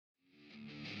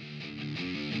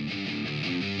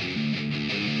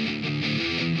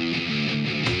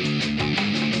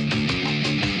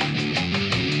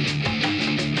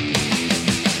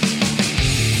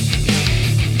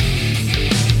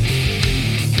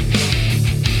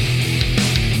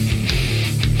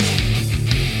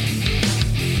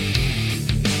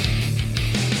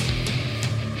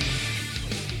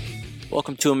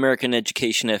Welcome to American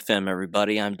Education FM,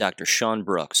 everybody. I'm Dr. Sean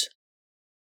Brooks.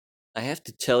 I have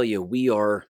to tell you, we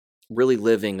are really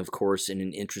living, of course, in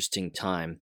an interesting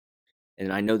time.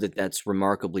 And I know that that's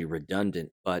remarkably redundant,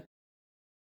 but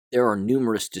there are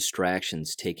numerous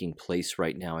distractions taking place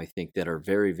right now, I think, that are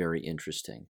very, very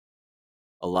interesting.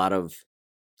 A lot of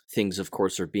things, of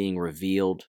course, are being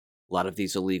revealed. A lot of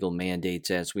these illegal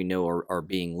mandates, as we know, are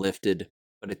being lifted.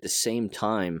 But at the same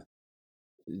time,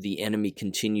 the enemy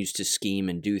continues to scheme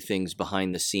and do things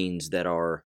behind the scenes that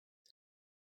are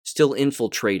still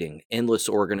infiltrating endless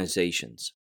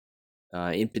organizations.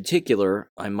 In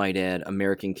particular, I might add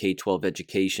American K-12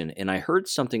 education. And I heard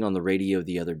something on the radio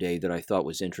the other day that I thought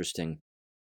was interesting.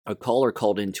 A caller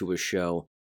called into a show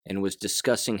and was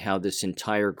discussing how this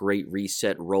entire Great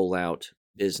Reset rollout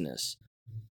business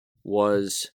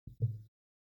was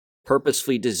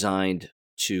purposefully designed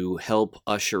to help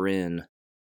usher in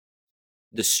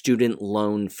the student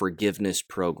loan forgiveness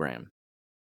program,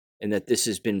 and that this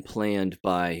has been planned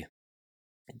by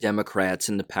Democrats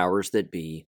and the powers that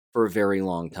be for a very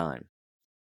long time.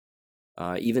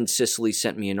 Even Cicely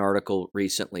sent me an article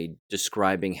recently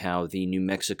describing how the New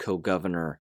Mexico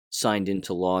governor signed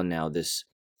into law now this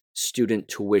student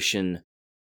tuition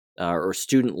or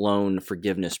student loan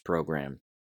forgiveness program,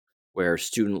 where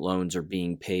student loans are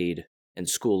being paid and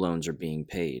school loans are being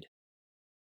paid,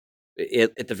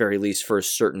 at the very least for a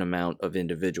certain amount of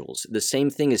individuals. The same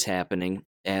thing is happening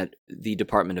at the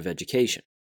Department of Education.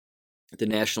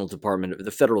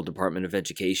 The Federal Department of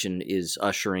Education is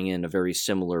ushering in a very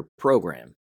similar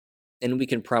program. And we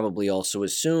can probably also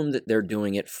assume that they're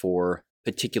doing it for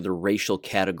particular racial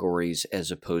categories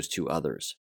as opposed to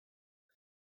others.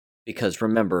 Because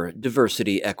remember,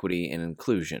 diversity, equity, and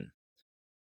inclusion.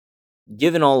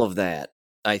 Given all of that,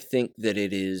 I think that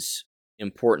it is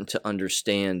important to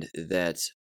understand that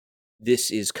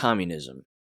this is communism.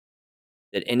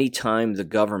 That any time the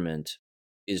government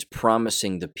is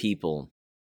promising the people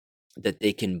that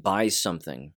they can buy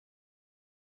something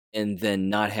and then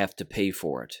not have to pay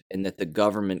for it, and that the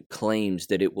government claims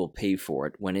that it will pay for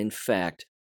it, when in fact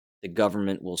the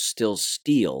government will still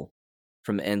steal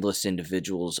from endless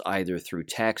individuals either through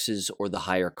taxes or the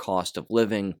higher cost of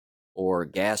living or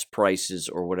gas prices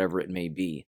or whatever it may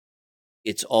be.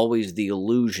 It's always the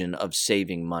illusion of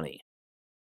saving money.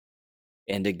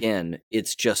 And again,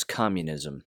 it's just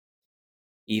communism.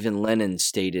 Even Lenin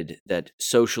stated that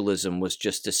socialism was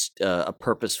just a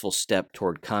purposeful step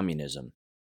toward communism,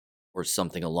 or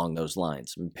something along those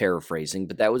lines. I'm paraphrasing,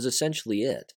 but that was essentially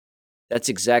it. That's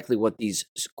exactly what these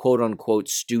quote-unquote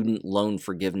student loan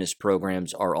forgiveness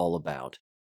programs are all about.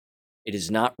 It is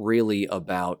not really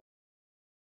about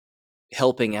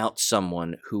helping out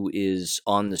someone who is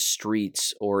on the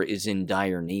streets or is in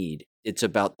dire need. It's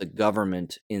about the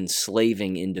government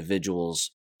enslaving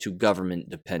individuals to government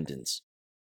dependence.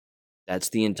 That's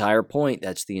the entire point.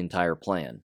 That's the entire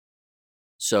plan.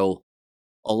 So,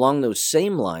 along those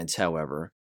same lines,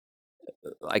 however,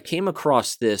 I came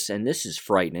across this, and this is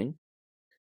frightening.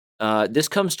 This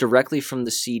comes directly from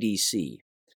the CDC.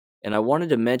 And I wanted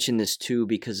to mention this too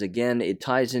because, again, it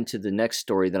ties into the next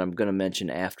story that I'm going to mention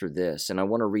after this. And I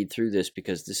want to read through this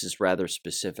because this is rather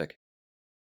specific.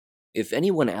 If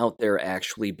anyone out there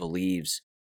actually believes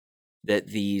that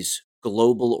these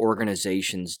global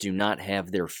organizations do not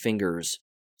have their fingers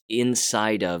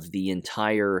inside of the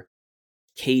entire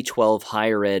K-12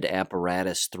 higher ed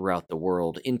apparatus throughout the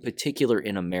world, in particular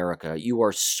in America, you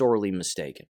are sorely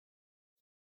mistaken.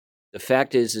 The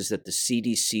fact is that the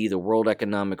CDC, the World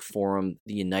Economic Forum,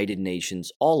 the United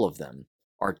Nations, all of them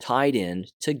are tied in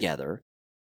together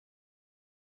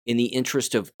in the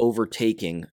interest of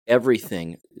overtaking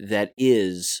everything that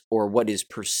is, or what is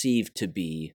perceived to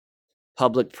be,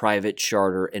 public, private,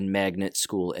 charter, and magnet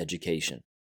school education.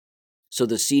 So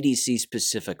the CDC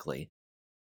specifically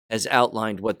has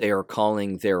outlined what they are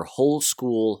calling their whole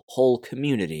school, whole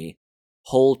community,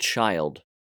 whole child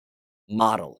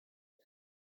model.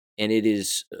 And it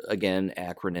is, again,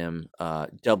 acronym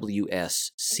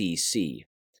WSCC.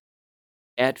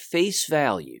 At face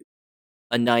value,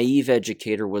 a naive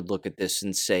educator would look at this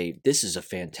and say, this is a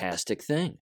fantastic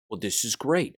thing. Well, this is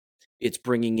great. It's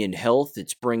bringing in health,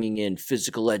 it's bringing in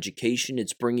physical education,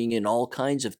 it's bringing in all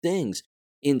kinds of things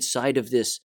inside of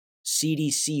this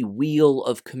CDC wheel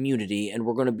of community, and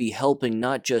we're going to be helping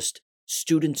not just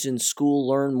students in school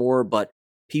learn more, but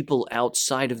people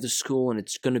outside of the school, and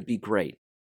it's going to be great.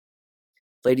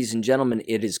 Ladies and gentlemen,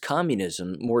 it is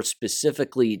communism, more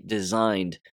specifically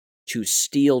designed to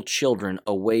steal children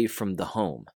away from the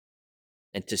home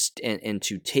and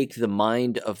to take the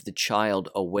mind of the child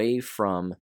away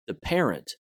from the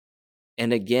parent.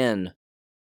 And again,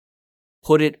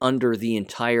 put it under the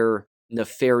entire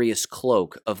nefarious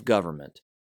cloak of government.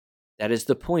 That is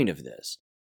the point of this.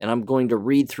 And I'm going to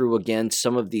read through again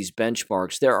some of these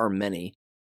benchmarks. There are many,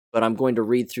 but I'm going to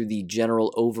read through the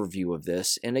general overview of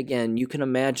this. And again, you can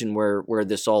imagine where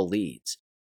this all leads.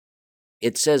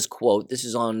 It says, quote, this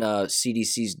is on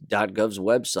cdc.gov's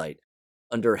website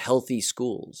under healthy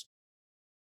schools.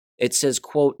 It says,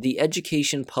 quote, the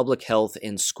education, public health,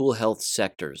 and school health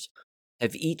sectors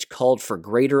have each called for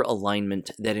greater alignment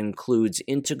that includes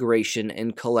integration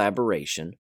and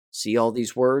collaboration. See all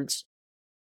these words?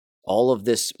 All of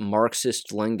this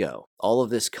Marxist lingo, all of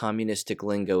this communistic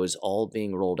lingo is all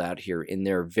being rolled out here in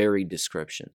their very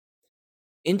description.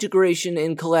 Integration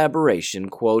and collaboration,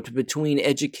 quote, between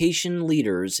education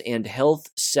leaders and health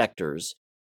sectors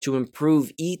to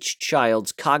improve each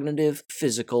child's cognitive,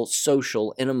 physical,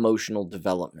 social, and emotional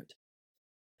development.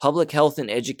 Public health and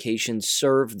education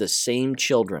serve the same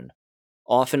children,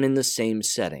 often in the same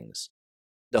settings.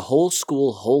 The whole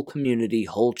school, whole community,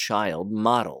 whole child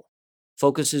model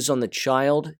focuses on the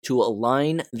child to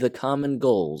align the common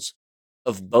goals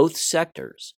of both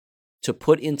sectors to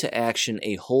put into action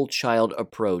a whole child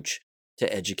approach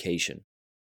to education.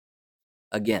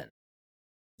 Again,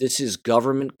 this is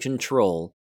government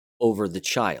control over the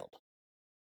child.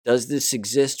 Does this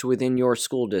exist within your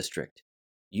school district?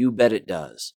 You bet it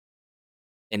does.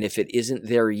 And if it isn't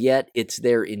there yet, it's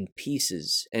there in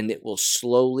pieces, and it will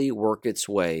slowly work its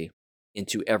way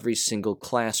into every single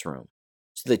classroom,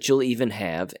 so that you'll even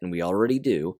have, and we already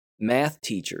do, math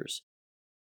teachers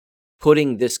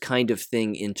putting this kind of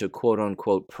thing into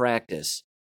quote-unquote practice,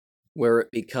 where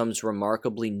it becomes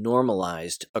remarkably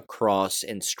normalized across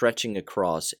and stretching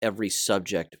across every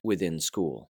subject within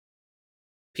school.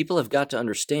 People have got to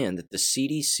understand that the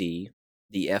CDC,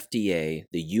 the FDA,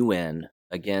 the UN,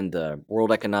 again, the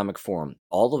World Economic Forum,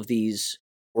 all of these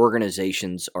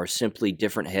organizations are simply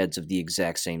different heads of the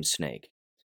exact same snake.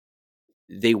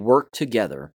 They work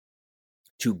together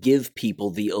to give people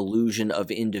the illusion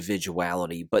of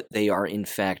individuality, but they are in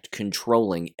fact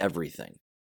controlling everything.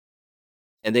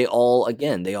 And they all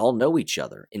know each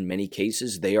other. In many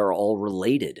cases, they are all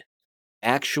related,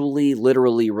 actually,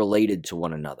 literally related to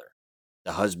one another.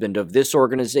 The husband of this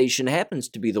organization happens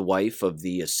to be the wife of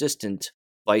the assistant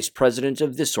vice president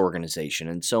of this organization,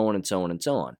 and so on and so on and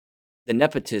so on. The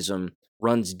nepotism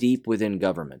runs deep within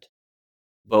government,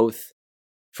 both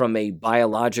from a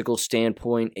biological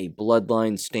standpoint, a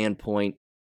bloodline standpoint,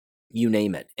 you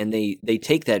name it. And they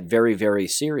take that very, very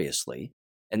seriously,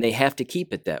 and they have to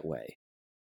keep it that way.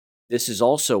 This is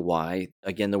also why,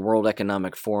 again, the World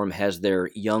Economic Forum has their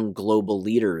Young Global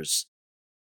Leaders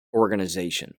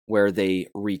organization, where they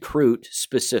recruit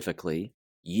specifically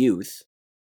youth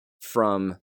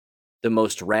from the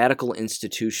most radical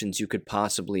institutions you could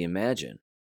possibly imagine,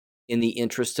 in the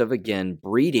interest of, again,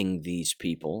 breeding these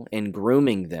people and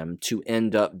grooming them to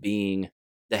end up being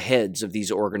the heads of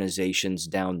these organizations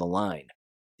down the line.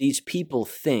 These people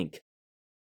think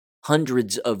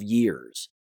hundreds of years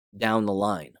down the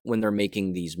line when they're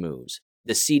making these moves.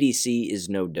 The CDC is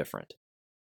no different.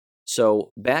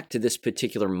 So back to this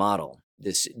particular model,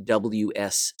 this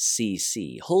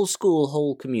WSCC, whole school,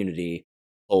 whole community,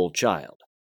 whole child.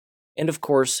 And of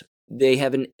course, they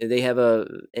have an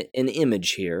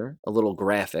image here, a little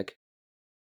graphic,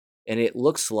 and it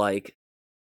looks like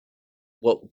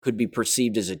what could be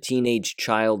perceived as a teenage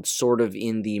child, sort of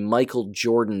in the Michael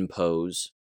Jordan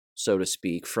pose, so to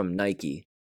speak, from Nike,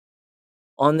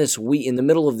 on this in the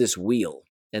middle of this wheel,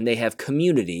 and they have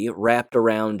community wrapped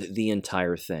around the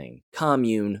entire thing.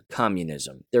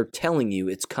 Communism. They're telling you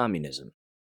it's communism.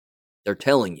 They're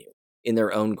telling you in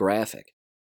their own graphic.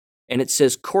 And it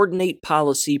says coordinate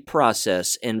policy,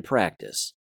 process, and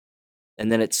practice.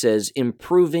 And then it says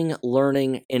improving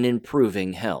learning and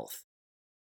improving health.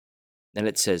 Then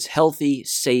it says healthy,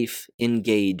 safe,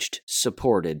 engaged,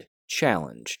 supported,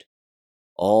 challenged.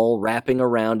 All wrapping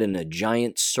around in a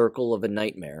giant circle of a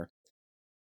nightmare.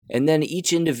 And then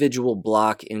each individual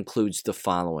block includes the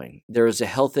following. There is a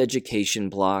health education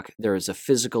block. There is a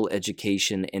physical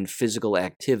education and physical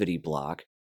activity block.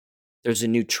 There's a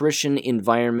nutrition,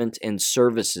 environment, and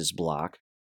services block.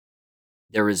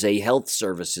 There is a health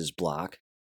services block.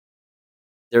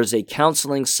 There's a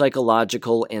counseling,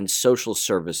 psychological, and social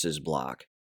services block.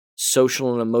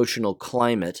 Social and emotional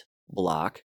climate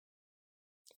block.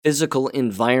 Physical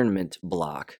environment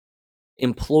block.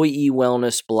 Employee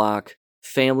wellness block.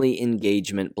 Family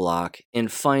engagement block.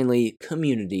 And finally,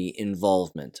 community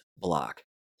involvement block.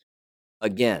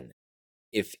 Again,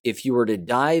 if you were to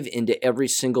dive into every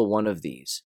single one of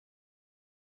these,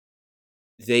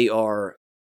 they are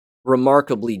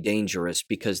remarkably dangerous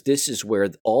because this is where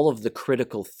all of the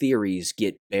critical theories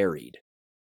get buried.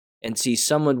 And see,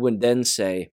 someone would then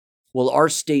say, well, our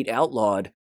state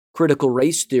outlawed critical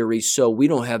race theory, so we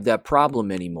don't have that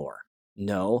problem anymore.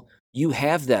 No, you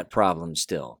have that problem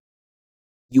still.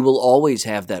 You will always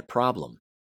have that problem.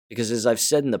 Because as I've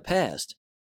said in the past,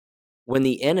 when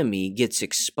the enemy gets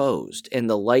exposed and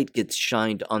the light gets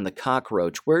shined on the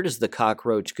cockroach, where does the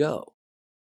cockroach go?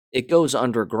 It goes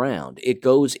underground. It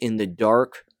goes in the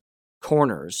dark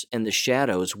corners and the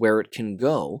shadows where it can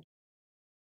go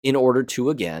in order to,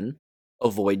 again,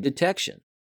 avoid detection.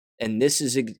 And this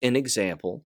is an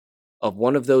example of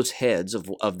one of those heads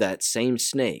of that same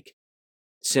snake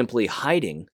simply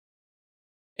hiding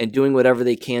and doing whatever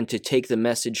they can to take the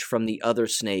message from the other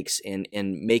snakes and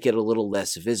make it a little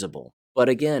less visible. But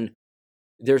again,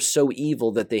 they're so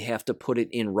evil that they have to put it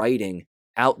in writing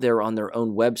out there on their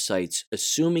own websites,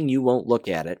 assuming you won't look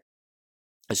at it,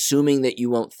 assuming that you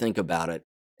won't think about it,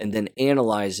 and then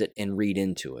analyze it and read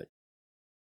into it.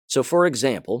 So for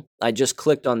example, I just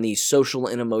clicked on the social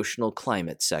and emotional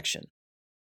climate section.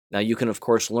 Now you can of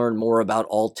course learn more about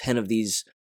all 10 of these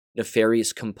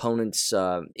nefarious components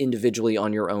individually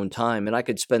on your own time, and I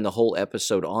could spend the whole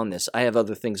episode on this. I have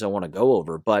other things I want to go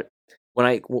over, but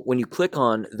when you click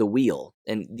on the wheel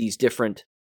and these different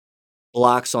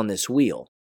blocks on this wheel,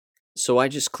 so I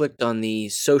just clicked on the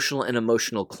social and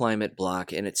emotional climate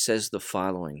block, and it says the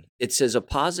following. It says a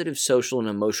positive social and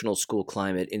emotional school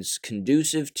climate is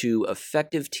conducive to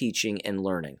effective teaching and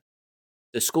learning.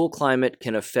 The school climate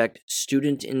can affect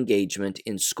student engagement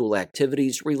in school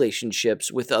activities,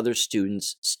 relationships with other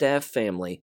students, staff,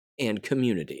 family, and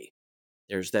community.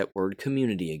 There's that word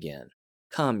community again.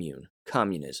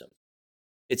 Communism.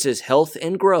 It says health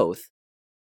and growth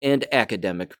and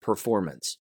academic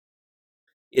performance.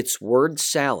 It's word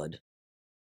salad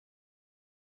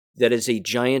that is a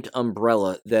giant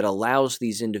umbrella that allows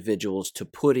these individuals to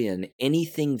put in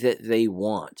anything that they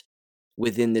want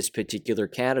within this particular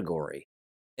category,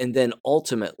 and then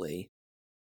ultimately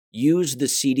use the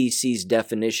CDC's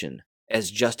definition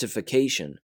as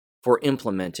justification for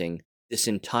implementing this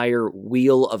entire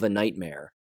wheel of a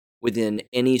nightmare within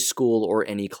any school or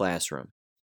any classroom.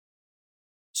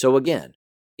 So again,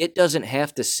 it doesn't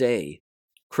have to say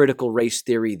critical race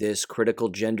theory this, critical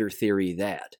gender theory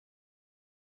that.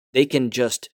 They can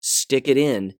just stick it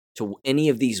in to any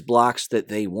of these blocks that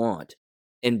they want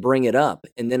and bring it up.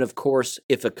 And then, of course,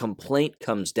 if a complaint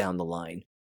comes down the line,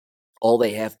 all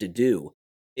they have to do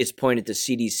is point at the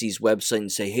CDC's website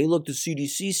and say, hey, look, the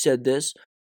CDC said this.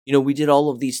 You know, we did all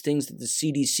of these things that the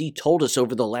CDC told us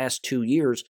over the last 2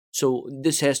 years. So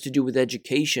this has to do with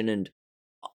education. And,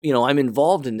 you know, I'm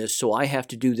involved in this, so I have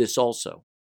to do this also.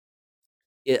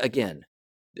 Again,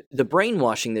 the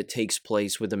brainwashing that takes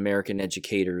place with American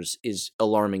educators is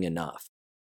alarming enough.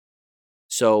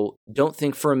 So don't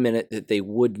think for a minute that they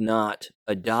would not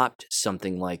adopt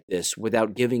something like this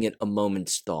without giving it a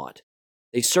moment's thought.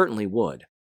 They certainly would.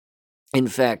 In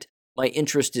fact, my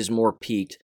interest is more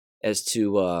piqued as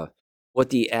to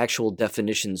what the actual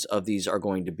definitions of these are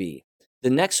going to be. The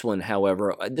next one,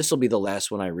 however, this will be the last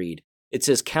one I read. It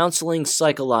says counseling,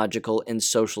 psychological, and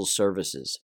social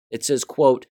services. It says,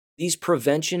 quote, these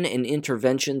prevention and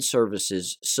intervention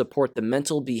services support the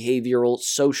mental, behavioral,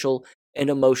 social, and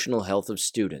emotional health of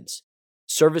students.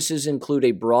 Services include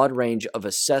a broad range of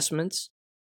assessments,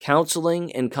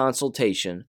 counseling and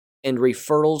consultation, and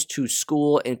referrals to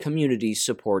school and community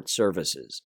support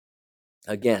services.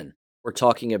 Again, we're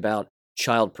talking about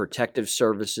child protective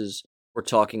services. We're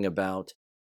talking about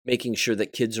making sure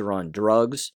that kids are on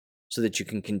drugs so that you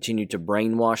can continue to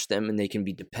brainwash them and they can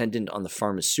be dependent on the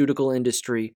pharmaceutical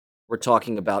industry. We're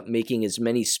talking about making as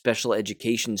many special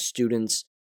education students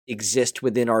exist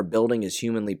within our building as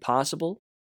humanly possible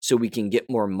so we can get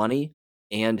more money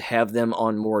and have them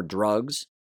on more drugs.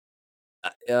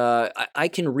 I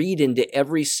can read into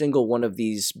every single one of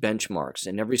these benchmarks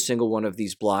and every single one of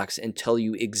these blocks and tell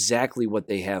you exactly what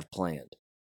they have planned.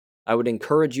 I would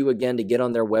encourage you again to get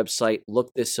on their website,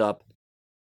 look this up.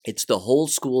 It's the whole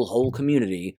school, whole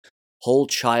community, whole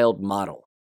child model.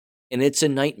 And it's a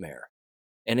nightmare.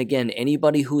 And again,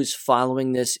 anybody who is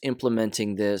following this,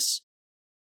 implementing this,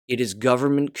 it is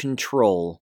government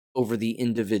control over the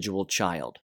individual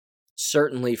child.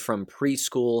 Certainly from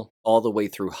preschool all the way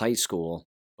through high school,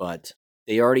 but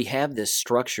they already have this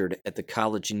structured at the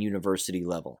college and university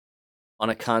level on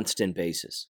a constant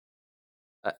basis.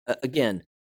 Again,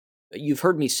 you've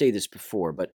heard me say this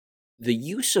before, but the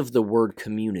use of the word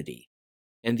community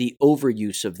and the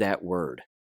overuse of that word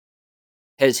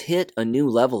has hit a new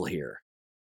level here.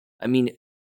 I mean,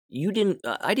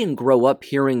 I didn't grow up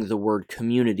hearing the word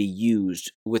community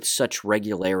used with such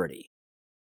regularity,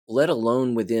 let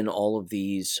alone within all of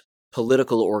these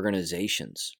political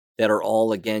organizations that are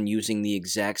all, again, using the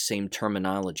exact same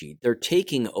terminology. They're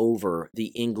taking over the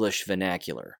English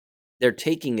vernacular. They're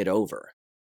taking it over.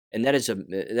 And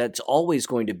that's always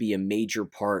going to be a major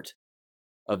part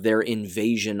of their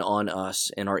invasion on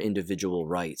us and our individual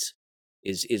rights,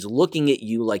 is looking at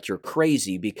you like you're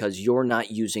crazy because you're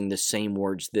not using the same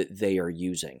words that they are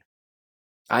using.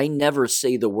 I never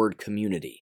say the word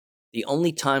community. The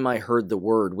only time I heard the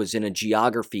word was in a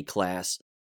geography class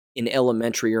in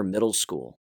elementary or middle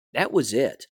school. That was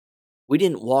it. We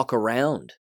didn't walk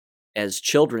around as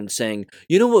children saying,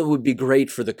 you know what would be great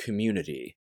for the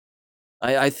community?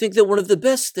 I think that one of the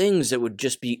best things that would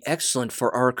just be excellent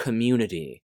for our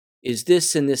community is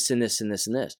this and this and this and this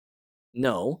and this.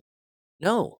 No.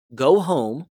 Go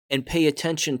home and pay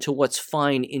attention to what's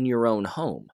fine in your own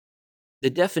home.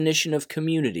 The definition of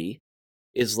community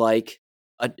is like,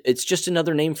 it's just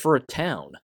another name for a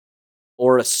town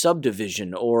or a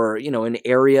subdivision or, an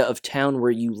area of town where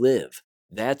you live.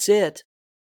 That's it.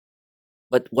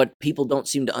 But what people don't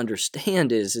seem to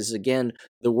understand is again,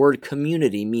 the word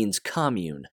community means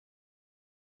commune,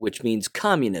 which means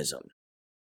communism.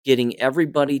 Getting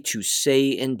everybody to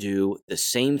say and do the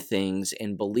same things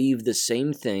and believe the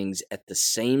same things at the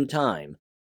same time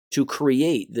to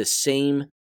create the same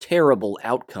terrible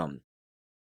outcome.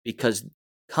 Because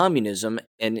communism,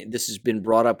 and this has been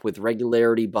brought up with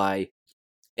regularity by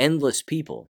endless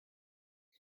people,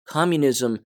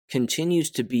 communism continues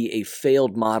to be a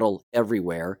failed model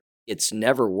everywhere. It's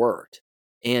never worked.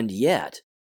 And yet,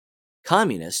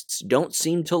 communists don't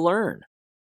seem to learn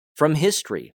from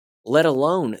history, let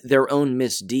alone their own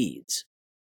misdeeds.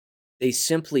 They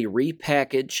simply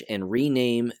repackage and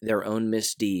rename their own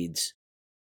misdeeds.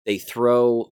 They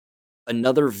throw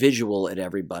another visual at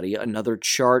everybody, another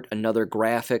chart, another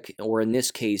graphic, or in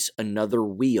this case, another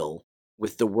wheel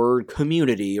with the word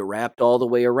community wrapped all the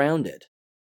way around it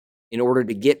in order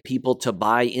to get people to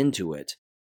buy into it.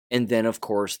 And then, of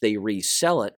course, they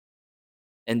resell it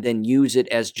and then use it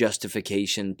as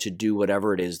justification to do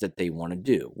whatever it is that they want to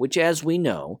do, which, as we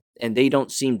know, and they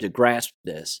don't seem to grasp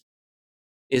this,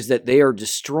 is that they are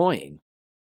destroying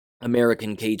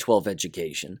American K-12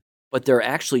 education, but they're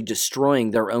actually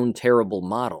destroying their own terrible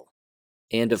model.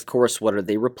 And, of course, what are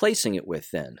they replacing it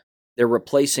with then? They're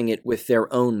replacing it with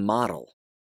their own model.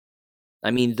 I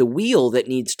mean, the wheel that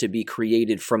needs to be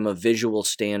created from a visual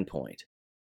standpoint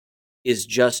is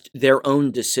just their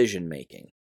own decision-making.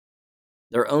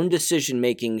 Their own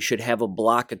decision-making should have a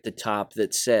block at the top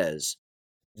that says,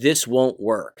 this won't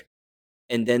work.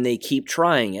 And then they keep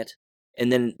trying it,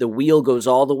 and then the wheel goes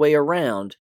all the way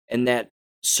around, and that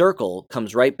circle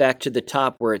comes right back to the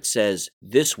top where it says,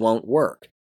 this won't work,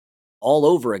 all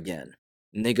over again.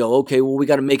 And they go, okay, well, we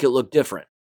got to make it look different.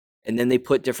 And then they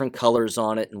put different colors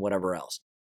on it and whatever else.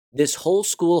 This whole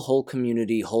school, whole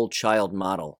community, whole child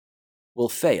model will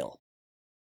fail.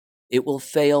 It will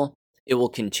fail. It will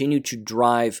continue to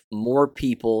drive more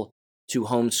people to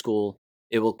homeschool.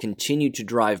 It will continue to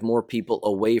drive more people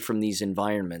away from these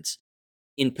environments.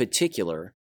 In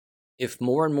particular, if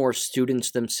more and more students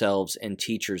themselves and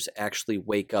teachers actually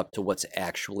wake up to what's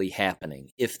actually happening.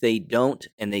 If they don't,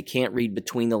 and they can't read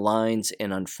between the lines,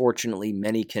 and unfortunately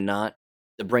many cannot,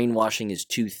 the brainwashing is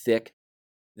too thick,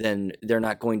 then they're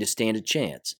not going to stand a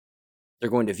chance. They're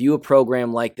going to view a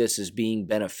program like this as being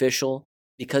beneficial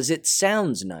because it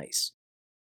sounds nice.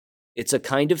 It's a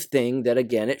kind of thing that,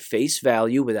 again, at face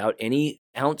value, without any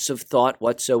ounce of thought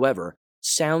whatsoever,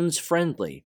 sounds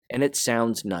friendly, and it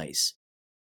sounds nice.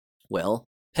 Well,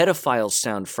 pedophiles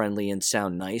sound friendly and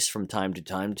sound nice from time to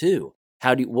time, too.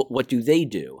 What do?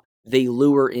 They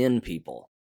lure in people.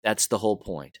 That's the whole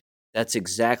point. That's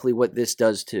exactly what this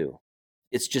does, too.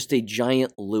 It's just a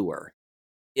giant lure.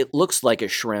 It looks like a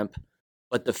shrimp,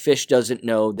 but the fish doesn't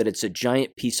know that it's a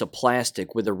giant piece of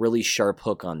plastic with a really sharp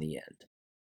hook on the end.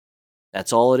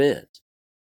 That's all it is.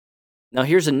 Now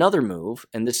here's another move,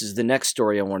 and this is the next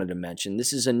story I wanted to mention.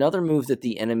 This is another move that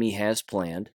the enemy has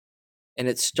planned, and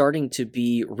it's starting to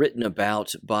be written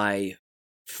about by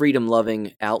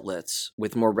freedom-loving outlets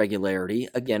with more regularity,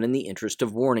 again in the interest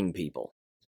of warning people.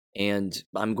 And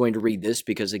I'm going to read this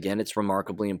because, again, it's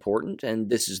remarkably important, and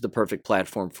this is the perfect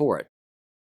platform for it.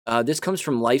 This comes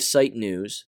from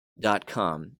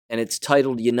LifeSiteNews.com, and it's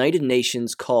titled, United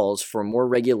Nations Calls for More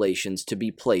Regulations to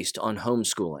be Placed on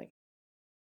Homeschooling.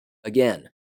 Again,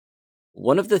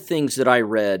 one of the things that I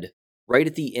read right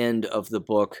at the end of the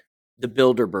book, The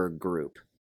Bilderberg Group,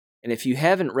 and if you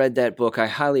haven't read that book, I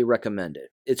highly recommend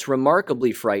it. It's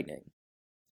remarkably frightening.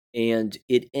 And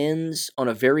it ends on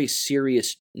a very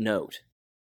serious note.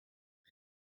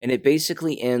 And it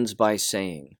basically ends by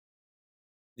saying,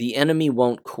 the enemy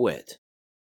won't quit.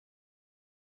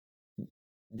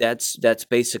 That's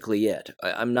basically it.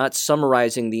 I'm not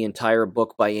summarizing the entire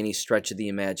book by any stretch of the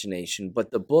imagination,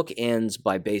 but the book ends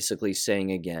by basically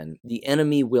saying again, the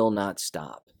enemy will not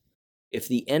stop. If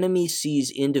the enemy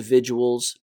sees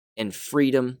individuals and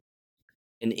freedom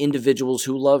and individuals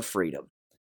who love freedom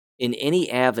in any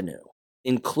avenue,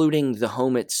 including the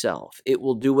home itself, it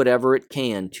will do whatever it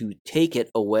can to take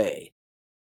it away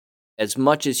as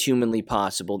much as humanly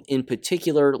possible, in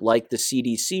particular, like the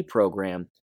CDC program,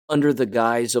 under the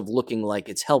guise of looking like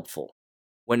it's helpful,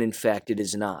 when in fact it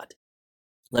is not.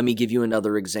 Let me give you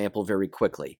another example very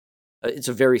quickly. It's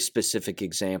a very specific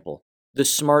example. The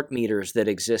smart meters that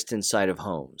exist inside of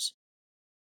homes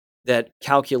that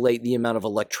calculate the amount of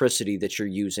electricity that you're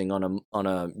using on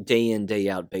a day in, day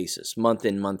out basis, month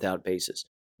in, month out basis.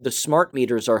 The smart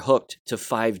meters are hooked to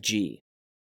 5G.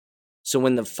 So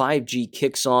when the 5G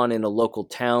kicks on in a local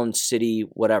town, city,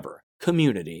 whatever,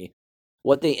 community,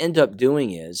 what they end up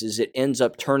doing is it ends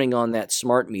up turning on that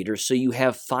smart meter so you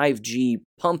have 5G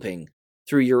pumping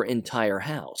through your entire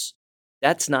house.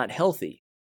 That's not healthy.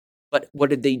 But what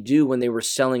did they do when they were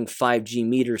selling 5G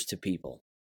meters to people?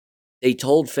 They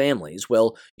told families,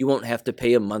 well, you won't have to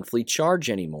pay a monthly charge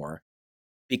anymore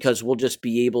because we'll just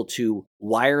be able to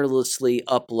wirelessly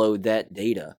upload that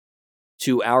data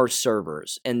to our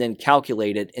servers and then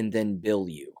calculate it and then bill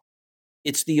you.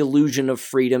 It's the illusion of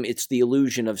freedom. It's the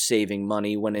illusion of saving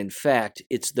money when in fact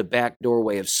it's the backdoor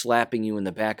way of slapping you in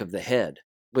the back of the head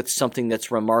with something that's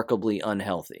remarkably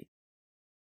unhealthy.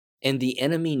 And the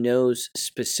enemy knows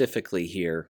specifically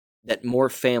here that more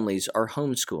families are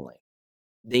homeschooling.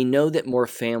 They know that more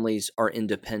families are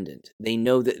independent. They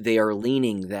know that they are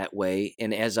leaning that way.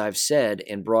 And as I've said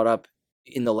and brought up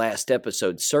in the last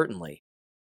episode, certainly,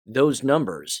 those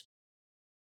numbers,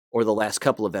 or the last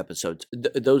couple of episodes,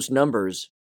 those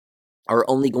numbers are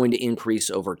only going to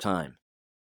increase over time.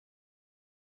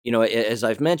 You know, as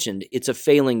I've mentioned, it's a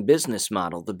failing business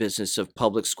model, the business of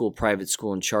public school, private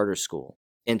school, and charter school,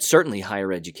 and certainly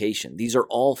higher education. These are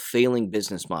all failing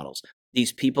business models.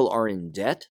 These people are in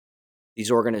debt. These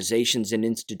organizations and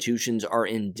institutions are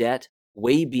in debt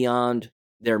way beyond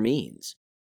their means.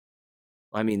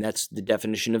 I mean, that's the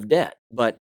definition of debt,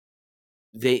 but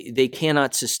they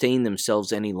cannot sustain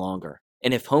themselves any longer.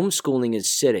 And if homeschooling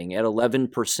is sitting at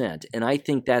 11%, and I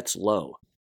think that's low,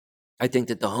 I think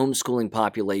that the homeschooling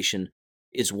population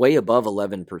is way above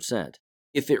 11%.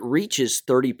 If it reaches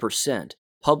 30%,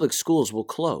 public schools will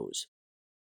close.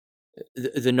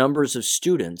 The numbers of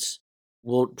students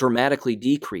will dramatically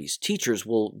decrease. Teachers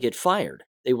will get fired.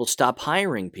 They will stop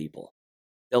hiring people.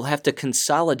 They'll have to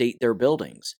consolidate their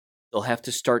buildings. They'll have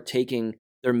to start taking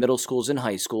their middle schools and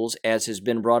high schools, as has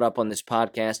been brought up on this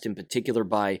podcast, in particular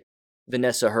by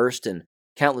Vanessa Hurst and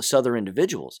countless other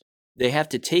individuals. They have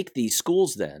to take these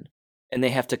schools then, and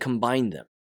they have to combine them.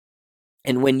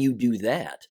 And when you do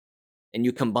that, and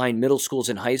you combine middle schools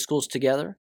and high schools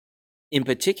together, in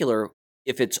particular,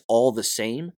 if it's all the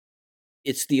same,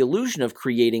 it's the illusion of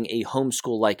creating a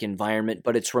homeschool-like environment,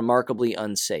 but it's remarkably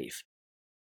unsafe.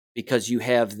 Because you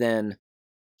have then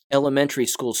elementary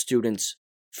school students,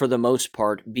 for the most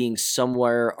part, being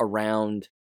somewhere around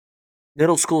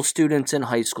middle school students and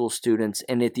high school students,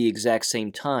 and at the exact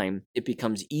same time, it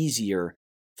becomes easier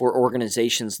for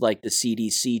organizations like the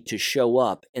CDC to show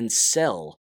up and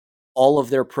sell all of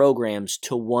their programs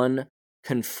to one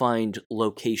confined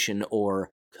location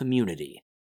or community.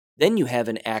 Then you have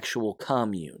an actual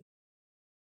commune,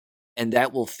 and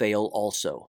that will fail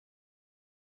also.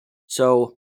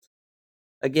 So,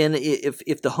 again,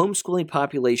 if the homeschooling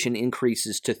population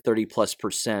increases to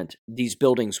 30+%, these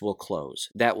buildings will close.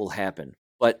 That will happen.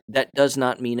 But that does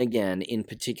not mean, again, in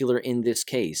particular in this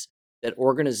case, that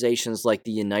organizations like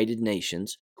the United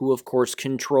Nations, who of course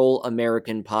control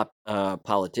American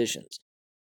politicians,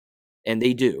 and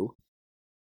they do,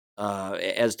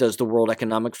 as does the World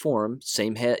Economic Forum,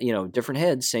 same head, different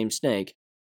heads, same snake,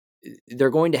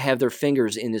 they're going to have their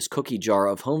fingers in this cookie jar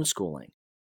of homeschooling.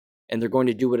 And they're going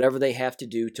to do whatever they have to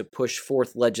do to push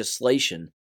forth legislation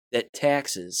that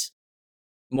taxes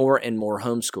more and more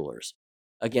homeschoolers.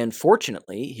 Again,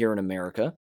 fortunately, here in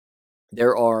America,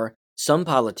 there are some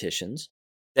politicians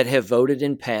that have voted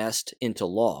and passed into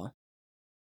law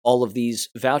all of these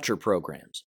voucher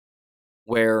programs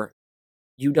where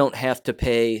you don't have to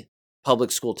pay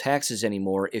public school taxes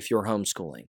anymore if you're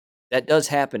homeschooling. That does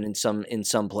happen in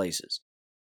some places.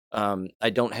 I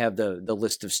don't have the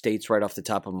list of states right off the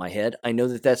top of my head. I know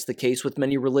that that's the case with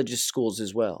many religious schools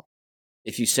as well.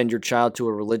 If you send your child to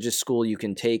a religious school, you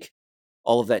can take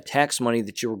all of that tax money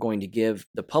that you were going to give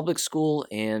the public school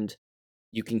and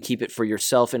you can keep it for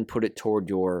yourself and put it toward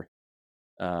your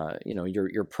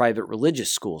your private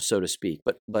religious school, so to speak.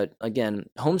 But again,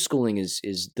 homeschooling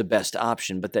is the best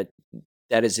option, but that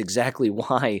is exactly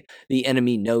why the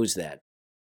enemy knows that.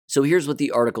 So here's what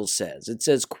the article says. It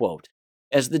says, quote,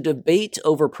 as the debate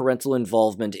over parental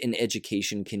involvement in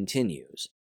education continues,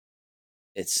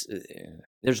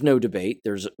 there's no debate.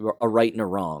 There's a right and a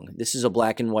wrong. This is a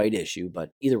black and white issue, but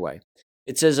either way.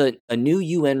 It says a new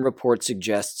UN report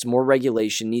suggests more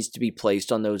regulation needs to be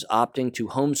placed on those opting to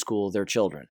homeschool their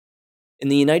children. In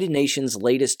the United Nations'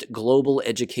 latest Global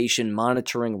Education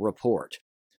Monitoring Report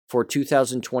for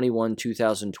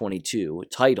 2021-2022,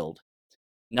 titled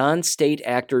Non-State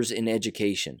Actors in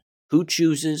Education, Who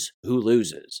Chooses, Who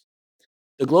Loses,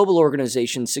 the global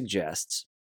organization suggests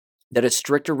that a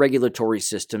stricter regulatory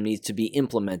system needs to be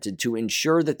implemented to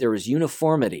ensure that there is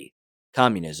uniformity,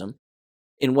 communism,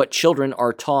 in what children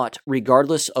are taught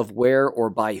regardless of where or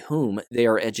by whom they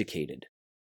are educated.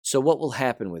 So what will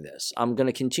happen with this? I'm going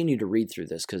to continue to read through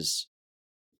this because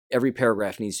every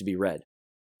paragraph needs to be read.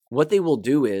 What they will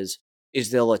do is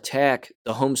they'll attack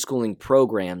the homeschooling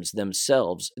programs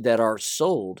themselves that are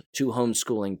sold to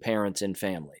homeschooling parents and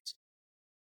families.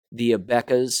 The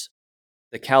Abecas,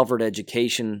 the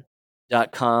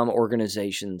CalvertEducation.com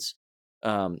organizations,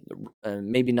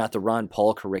 maybe not the Ron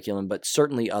Paul curriculum, but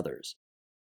certainly others.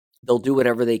 They'll do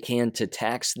whatever they can to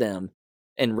tax them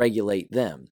and regulate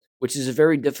them, which is a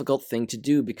very difficult thing to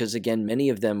do because, again, many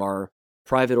of them are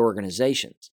private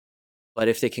organizations. But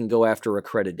if they can go after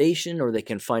accreditation or they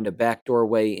can find a backdoor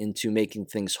way into making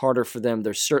things harder for them,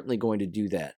 they're certainly going to do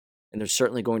that. And they're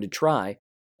certainly going to try.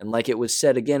 And like it was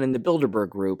said again in the Bilderberg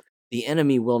group, the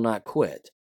enemy will not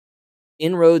quit.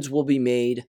 Inroads will be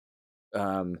made.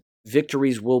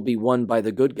 Victories will be won by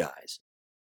the good guys.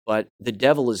 But the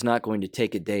devil is not going to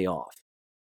take a day off.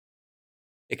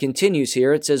 It continues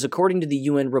here. It says, according to the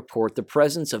UN report, the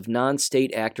presence of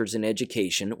non-state actors in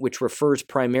education, which refers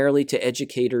primarily to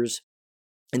educators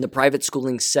in the private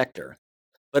schooling sector,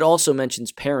 but also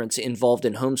mentions parents involved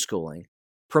in homeschooling,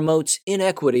 promotes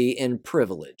inequity and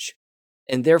privilege.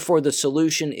 And therefore, the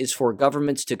solution is for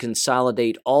governments to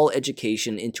consolidate all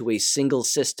education into a single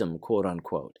system, quote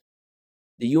unquote.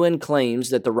 The UN claims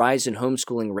that the rise in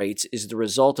homeschooling rates is the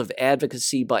result of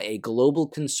advocacy by a global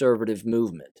conservative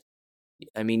movement.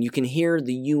 I mean, you can hear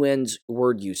the UN's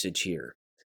word usage here.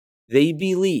 They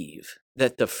believe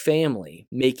that the family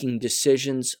making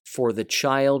decisions for the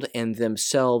child and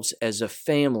themselves as a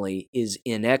family is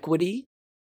inequity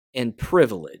and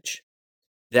privilege.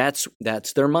 That's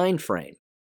their mind frame.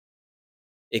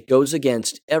 It goes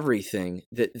against everything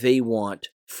that they want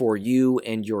for you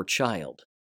and your child.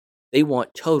 They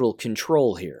want total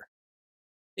control here.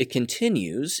 It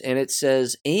continues, and it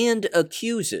says, and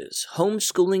accuses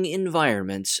homeschooling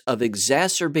environments of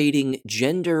exacerbating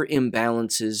gender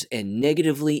imbalances and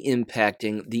negatively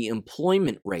impacting the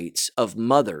employment rates of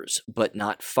mothers, but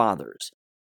not fathers.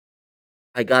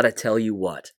 I gotta tell you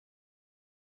what.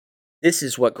 This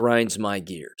is what grinds my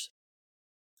gears.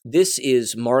 This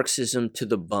is Marxism to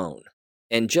the bone.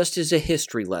 And just as a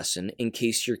history lesson, in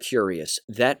case you're curious,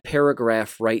 that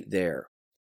paragraph right there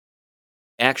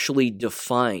actually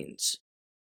defines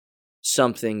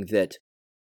something that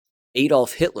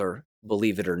Adolf Hitler,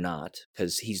 believe it or not,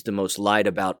 because he's the most lied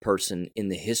about person in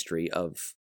the history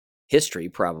of history,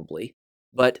 probably,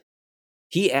 but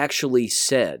he actually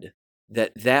said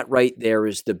that right there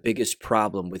is the biggest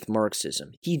problem with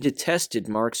Marxism. He detested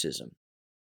Marxism,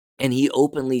 and he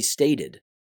openly stated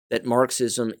that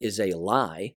Marxism is a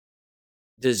lie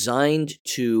designed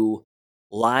to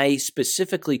lie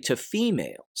specifically to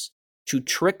females, to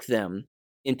trick them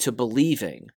into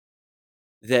believing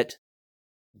that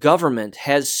government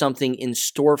has something in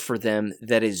store for them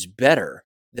that is better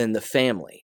than the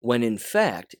family, when in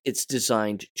fact it's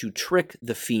designed to trick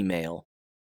the female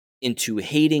into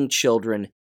hating children,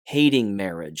 hating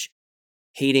marriage,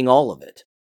 hating all of it.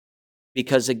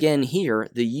 Because again here,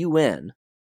 the UN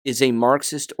is a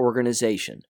Marxist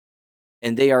organization,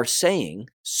 and they are saying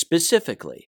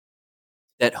specifically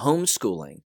that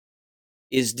homeschooling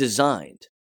is designed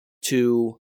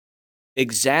to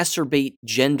exacerbate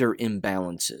gender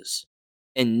imbalances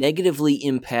and negatively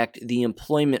impact the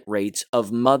employment rates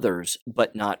of mothers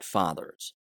but not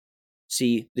fathers.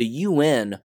 See, the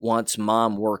UN wants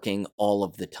mom working all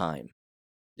of the time.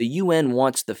 The UN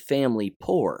wants the family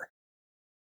poor,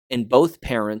 and both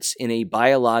parents in a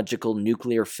biological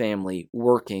nuclear family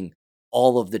working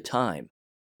all of the time.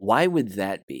 Why would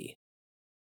that be?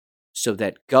 So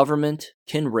that government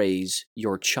can raise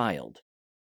your child.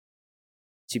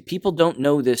 See, people don't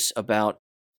know this about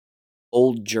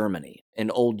old Germany and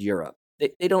old Europe.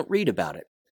 They don't read about it.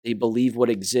 They believe what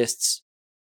exists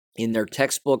in their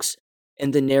textbooks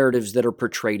and the narratives that are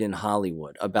portrayed in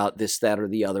Hollywood about this, that, or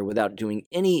the other without doing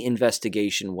any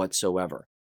investigation whatsoever.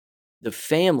 The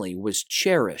family was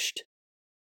cherished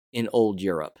in old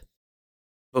Europe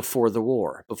before the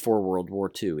war, before World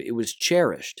War II. It was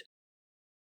cherished.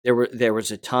 There was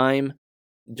a time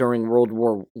during World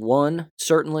War I,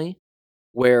 certainly,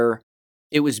 where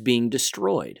it was being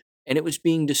destroyed, and it was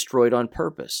being destroyed on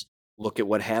purpose. Look at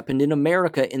what happened in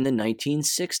America in the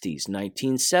 1960s,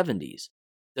 1970s.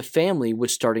 The family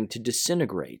was starting to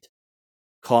disintegrate.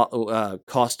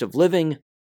 Cost of living,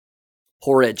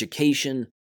 poor education,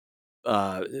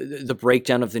 the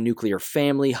breakdown of the nuclear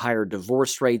family, higher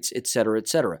divorce rates, etc.,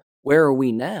 etc. Where are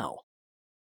we now?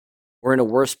 We're in a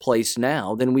worse place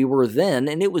now than we were then,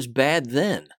 and it was bad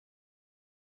then.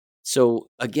 So,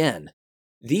 again,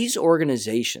 these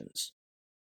organizations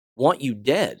want you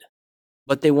dead,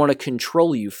 but they want to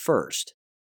control you first.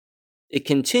 It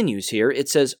continues here. It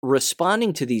says,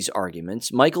 responding to these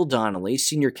arguments, Michael Donnelly,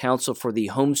 senior counsel for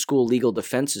the Homeschool Legal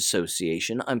Defense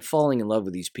Association — I'm falling in love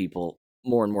with these people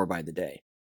more and more by the day.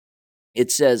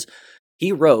 It says,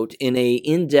 he wrote in a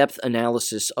in-depth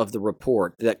analysis of the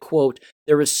report that, quote,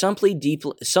 there is something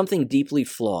deeply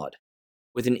flawed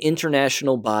with an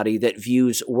international body that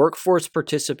views workforce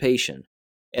participation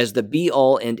as the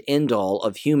be-all and end-all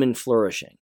of human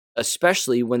flourishing,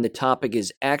 especially when the topic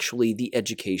is actually the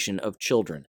education of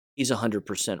children. He's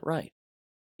 100% right.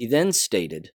 He then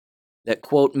stated that,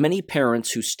 quote, many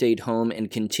parents who stayed home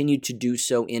and continued to do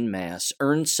so en masse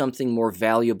earned something more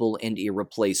valuable and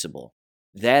irreplaceable.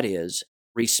 That is,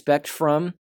 respect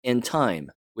from and time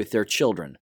with their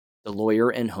children, the lawyer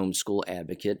and homeschool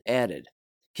advocate added.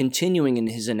 Continuing in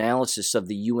his analysis of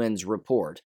the UN's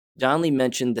report, Donnelly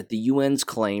mentioned that the UN's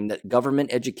claim that government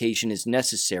education is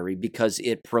necessary because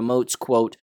it promotes,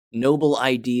 quote, noble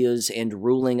ideas and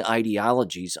ruling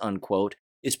ideologies, unquote,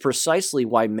 is precisely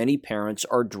why many parents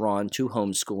are drawn to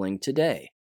homeschooling today.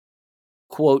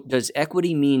 Quote, does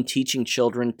equity mean teaching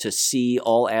children to see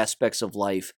all aspects of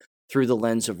life through the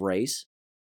lens of race?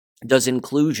 Does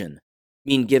inclusion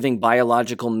mean giving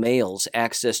biological males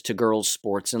access to girls'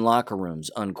 sports and locker rooms,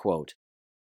 unquote?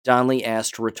 Donnelly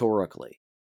asked rhetorically.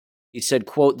 He said,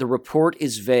 quote, the report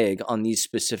is vague on these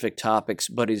specific topics,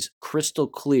 but it's crystal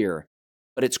clear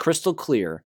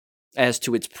as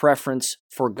to its preference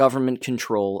for government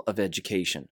control of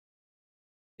education.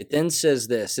 It then says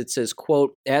this. It says,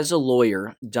 quote, as a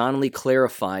lawyer, Donnelly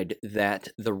clarified that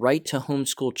the right to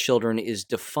homeschool children is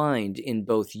defined in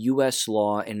both U.S.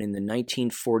 law and in the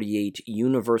 1948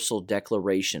 Universal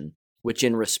Declaration, which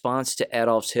in response to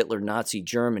Adolf Hitler's Nazi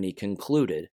Germany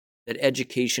concluded that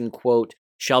education, quote,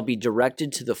 shall be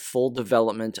directed to the full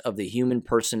development of the human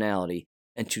personality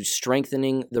and to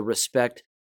strengthening the respect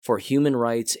for human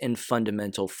rights and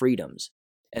fundamental freedoms,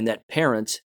 and that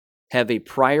parents have a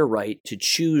prior right to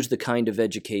choose the kind of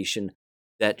education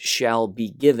that shall be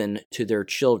given to their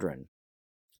children,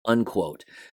 unquote.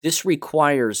 This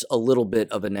requires a little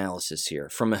bit of analysis here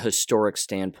from a historic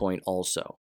standpoint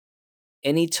also.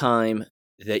 Anytime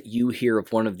that you hear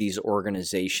of one of these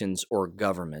organizations or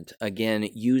government, again,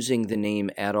 using the name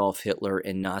Adolf Hitler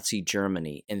and Nazi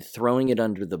Germany and throwing it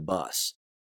under the bus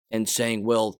and saying,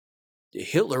 well,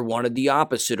 Hitler wanted the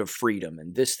opposite of freedom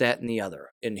and this, that, and the other,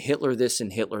 and Hitler this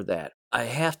and Hitler that. I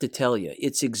have to tell you,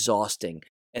 it's exhausting,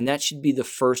 and that should be the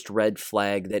first red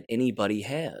flag that anybody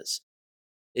has.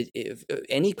 If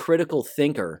any critical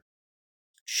thinker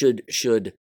should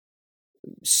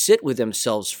sit with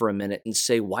themselves for a minute and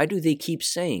say, why do they keep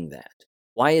saying that?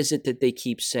 Why is it that they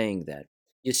keep saying that?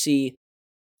 You see,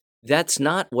 that's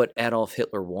not what Adolf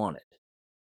Hitler wanted.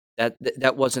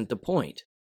 That wasn't the point.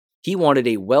 He wanted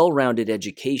a well-rounded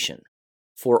education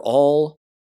for all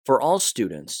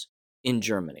students in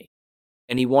Germany.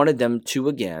 And he wanted them to,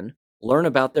 again, learn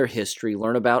about their history,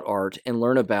 learn about art, and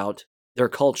learn about their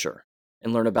culture,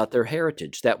 and learn about their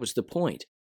heritage. That was the point.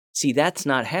 See, that's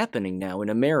not happening now in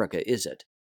America, is it?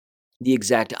 The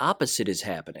exact opposite is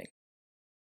happening.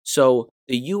 So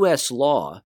the U.S.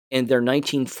 law and their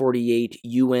 1948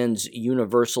 UN's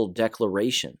Universal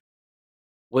Declaration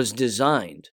was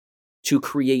designed to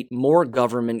create more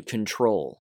government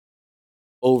control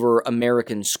over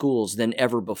American schools than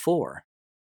ever before.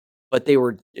 But they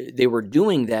were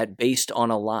doing that based on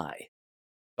a lie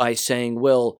by saying,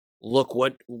 well, look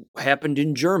what happened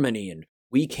in Germany and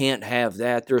we can't have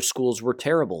that. Their schools were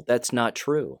terrible. That's not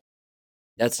true.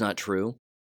 That's not true.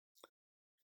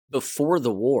 Before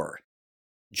the war,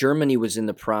 Germany was in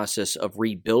the process of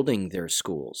rebuilding their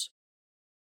schools.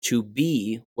 to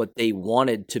be what they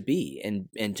wanted to be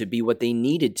and to be what they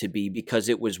needed to be, because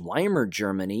it was Weimar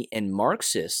Germany and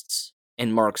Marxists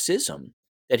and Marxism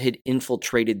that had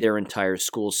infiltrated their entire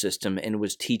school system and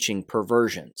was teaching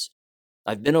perversions.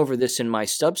 I've been over this in my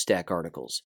Substack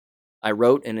articles. I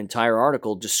wrote an entire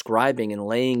article describing and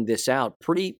laying this out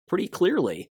pretty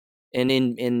clearly, and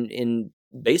in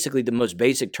basically the most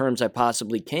basic terms I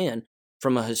possibly can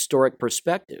from a historic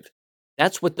perspective.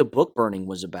 That's what the book burning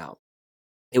was about.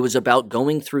 It was about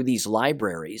going through these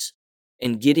libraries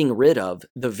and getting rid of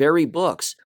the very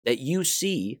books that you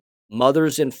see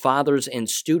mothers and fathers and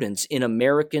students in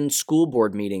American school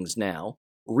board meetings now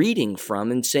reading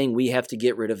from and saying we have to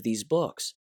get rid of these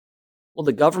books. Well,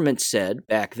 the government said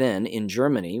back then in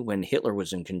Germany, when Hitler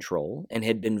was in control and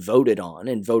had been voted on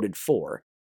and voted for,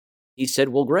 he said,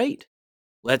 well, great,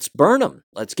 let's burn them.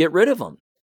 Let's get rid of them.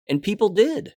 And people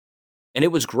did. And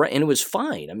it was great, and it was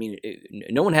fine. I mean,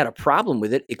 no one had a problem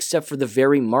with it except for the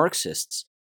very Marxists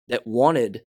that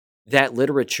wanted that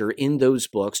literature in those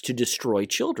books to destroy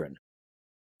children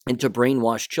and to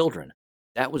brainwash children.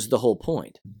 That was the whole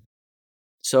point.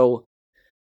 So,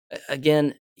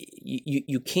 again,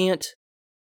 you can't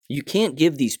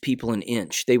give these people an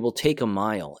inch. They will take a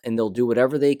mile, and they'll do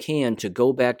whatever they can to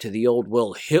go back to the old,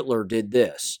 well, Hitler did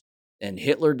this, and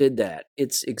Hitler did that.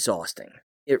 It's exhausting.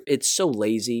 It's so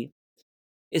lazy.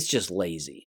 It's just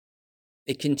lazy.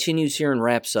 It continues here and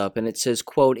wraps up, and it says,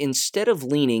 quote, instead of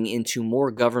leaning into more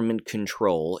government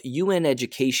control, UN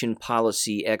education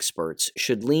policy experts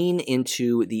should lean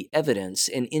into the evidence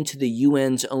and into the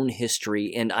UN's own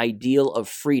history and ideal of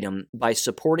freedom by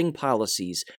supporting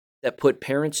policies that put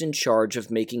parents in charge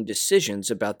of making decisions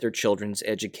about their children's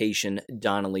education,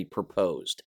 Donnelly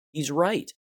proposed. He's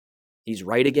right. He's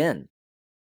right again.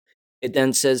 It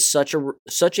then says such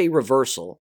a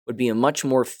reversal would be a much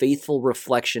more faithful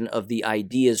reflection of the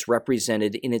ideas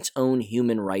represented in its own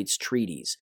human rights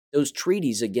treaties. Those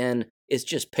treaties, again, is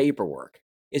just paperwork.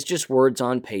 It's just words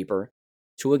on paper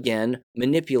to, again,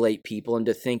 manipulate people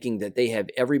into thinking that they have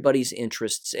everybody's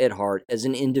interests at heart as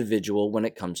an individual when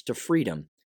it comes to freedom.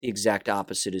 The exact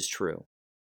opposite is true.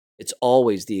 It's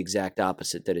always the exact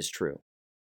opposite that is true.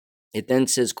 It then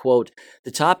says, quote,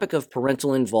 the topic of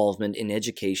parental involvement in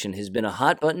education has been a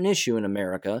hot-button issue in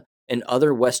America and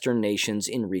other Western nations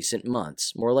in recent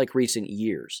months, more like recent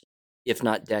years, if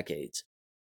not decades.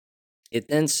 It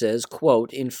then says,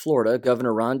 quote, in Florida,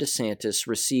 Governor Ron DeSantis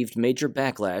received major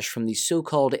backlash from the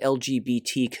so-called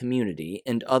LGBT community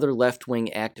and other left-wing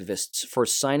activists for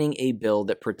signing a bill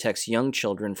that protects young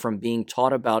children from being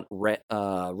taught about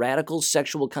radical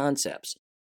sexual concepts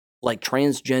like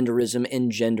transgenderism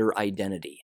and gender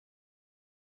identity.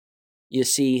 You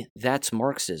see, that's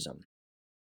Marxism.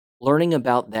 Learning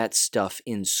about that stuff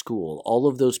in school, all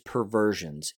of those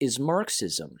perversions, is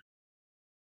Marxism.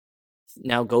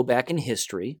 Now go back in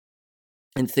history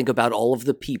and think about all of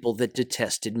the people that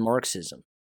detested Marxism.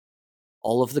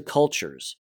 All of the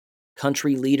cultures,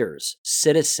 country leaders,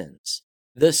 citizens,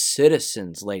 the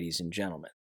citizens, ladies and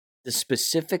gentlemen, the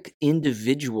specific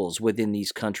individuals within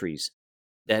these countries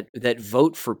that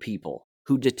vote for people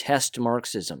who detest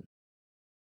Marxism.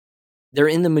 They're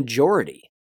in the majority.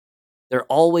 They're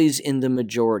always in the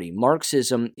majority.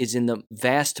 Marxism is in the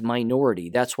vast minority.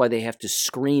 That's why they have to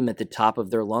scream at the top of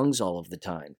their lungs all of the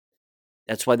time.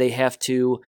 That's why they have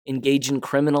to engage in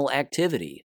criminal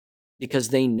activity, because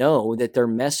they know that their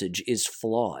message is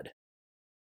flawed.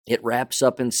 It wraps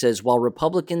up and says, while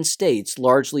Republican states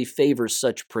largely favor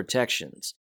such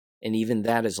protections, and even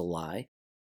that is a lie,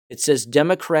 it says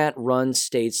Democrat-run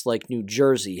states like New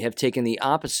Jersey have taken the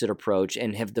opposite approach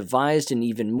and have devised an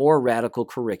even more radical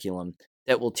curriculum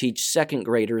that will teach second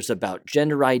graders about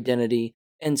gender identity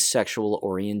and sexual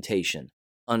orientation,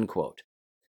 unquote.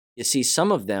 You see, some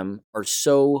of them are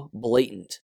so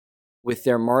blatant with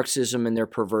their Marxism and their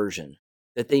perversion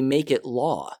that they make it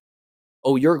law.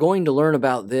 Oh, you're going to learn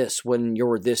about this when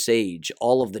you're this age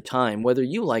all of the time, whether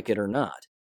you like it or not.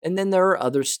 And then there are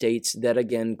other states that,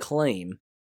 again, claim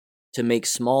to make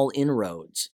small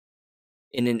inroads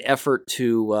in an effort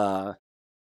to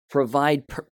provide,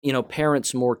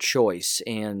 parents more choice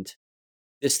and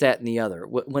this, that, and the other,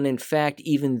 when in fact,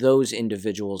 even those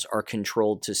individuals are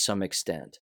controlled to some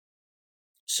extent.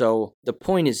 So the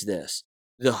point is this: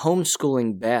 the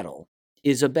homeschooling battle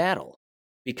is a battle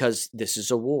because this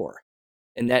is a war,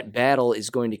 and that battle is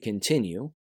going to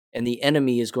continue, and the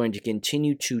enemy is going to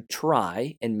continue to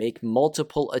try and make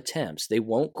multiple attempts. They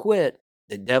won't quit.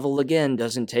 The devil, again,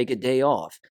 doesn't take a day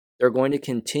off. They're going to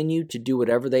continue to do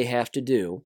whatever they have to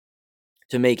do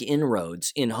to make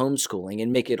inroads in homeschooling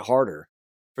and make it harder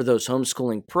for those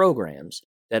homeschooling programs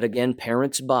that, again,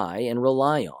 parents buy and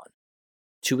rely on.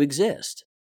 to exist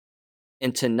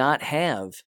and to not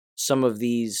have some of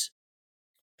these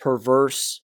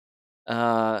perverse,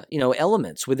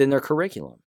 elements within their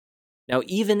curriculum. Now,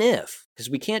 even if, because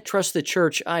we can't trust the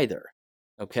church either,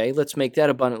 okay, let's make that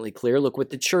abundantly clear. Look what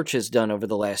the church has done over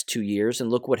the last 2 years, and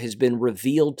look what has been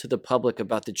revealed to the public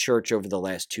about the church over the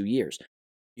last 2 years.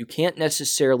 You can't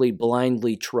necessarily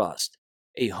blindly trust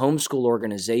a homeschool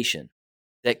organization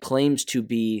that claims to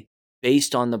be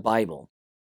based on the Bible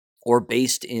or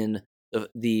based in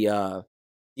the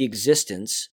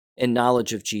existence and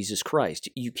knowledge of Jesus Christ.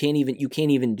 You can't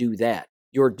even do that.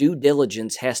 Your due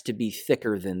diligence has to be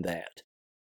thicker than that.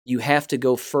 You have to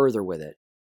go further with it.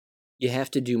 You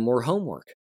have to do more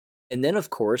homework. And then, of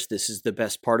course, this is the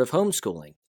best part of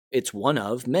homeschooling. It's one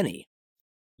of many.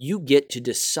 You get to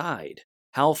decide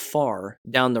how far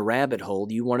down the rabbit hole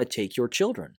you want to take your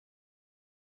children.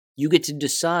 You get to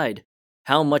decide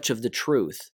how much of the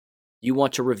truth you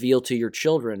want to reveal to your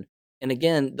children. And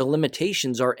again, the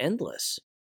limitations are endless.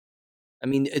 I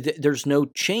mean, there's no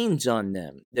chains on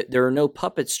them. There are no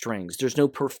puppet strings. There's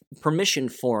no permission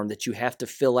form that you have to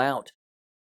fill out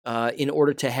in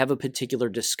order to have a particular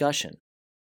discussion.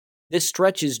 This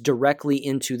stretches directly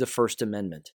into the First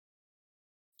Amendment.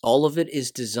 All of it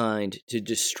is designed to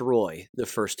destroy the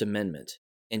First Amendment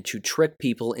and to trick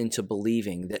people into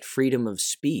believing that freedom of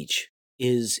speech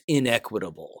is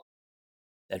inequitable,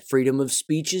 that freedom of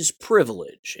speech is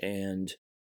privilege, and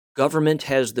government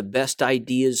has the best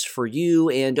ideas for you,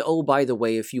 and oh, by the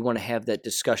way, if you want to have that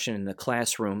discussion in the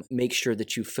classroom, make sure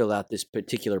that you fill out this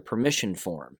particular permission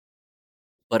form.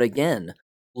 But again,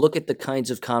 look at the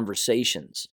kinds of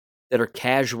conversations that are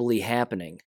casually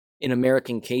happening in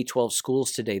American K-12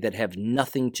 schools today that have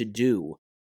nothing to do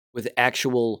with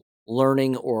actual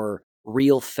learning or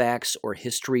real facts or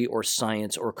history or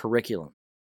science or curriculum.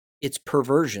 It's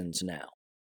perversions now.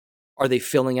 Are they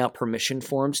filling out permission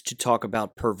forms to talk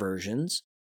about perversions?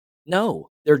 No,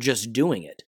 they're just doing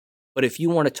it. But if you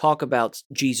want to talk about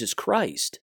Jesus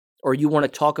Christ, or you want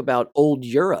to talk about old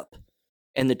Europe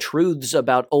and the truths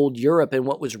about old Europe and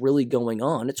what was really going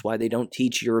on, it's why they don't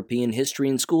teach European history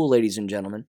in school, ladies and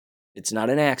gentlemen. It's not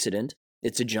an accident.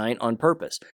 It's a giant on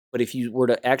purpose. But if you were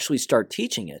to actually start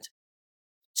teaching it,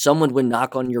 someone would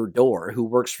knock on your door who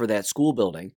works for that school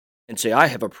building and say, I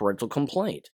have a parental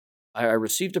complaint. I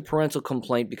received a parental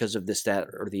complaint because of this, that,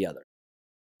 or the other.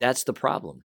 That's the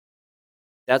problem.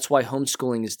 That's why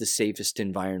homeschooling is the safest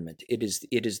environment. It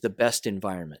is the best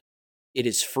environment. It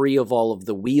is free of all of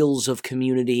the wheels of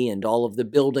community and all of the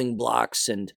building blocks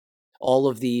and all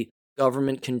of the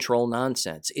government control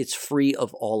nonsense. It's free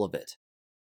of all of it.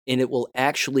 And it will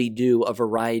actually do a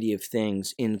variety of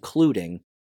things, including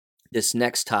this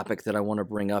next topic that I want to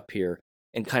bring up here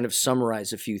and kind of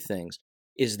summarize a few things,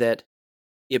 is that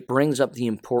it brings up the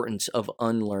importance of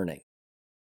unlearning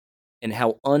and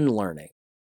how unlearning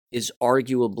is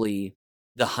arguably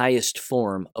the highest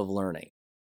form of learning.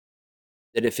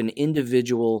 That if an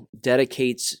individual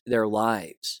dedicates their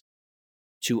lives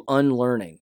to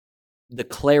unlearning, the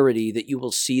clarity that you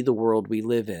will see the world we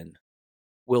live in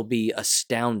will be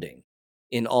astounding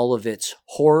in all of its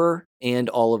horror and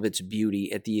all of its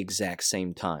beauty at the exact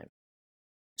same time.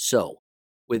 So,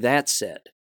 with that said,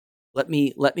 let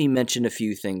me mention a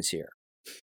few things here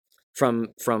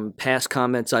from past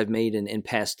comments I've made and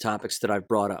past topics that I've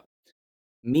brought up.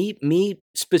 Me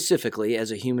specifically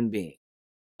as a human being,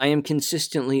 I am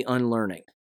consistently unlearning.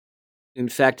 In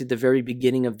fact, at the very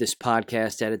beginning of this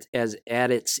podcast,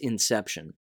 at its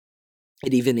inception,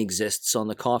 it even exists on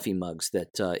the coffee mugs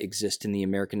that exist in the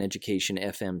American Education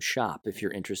FM shop. If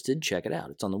you're interested, check it out.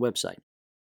 It's on the website.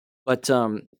 But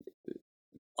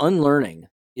unlearning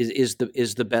is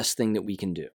the best thing that we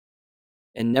can do.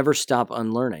 And never stop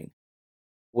unlearning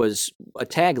was a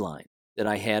tagline that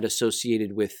I had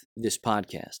associated with this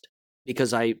podcast,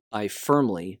 because I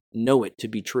firmly know it to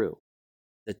be true,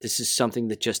 that this is something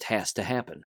that just has to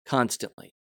happen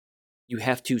constantly. You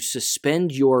have to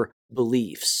suspend your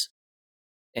beliefs,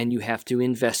 and you have to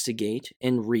investigate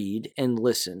and read and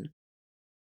listen.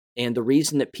 And the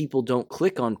reason that people don't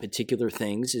click on particular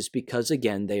things is because,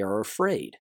 again, they are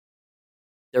afraid.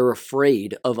 They're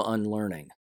afraid of unlearning.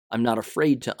 I'm not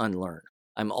afraid to unlearn.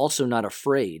 I'm also not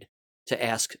afraid to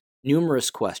ask numerous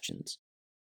questions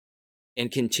and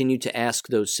continue to ask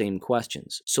those same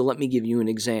questions. So let me give you an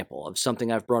example of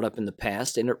something I've brought up in the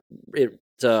past, and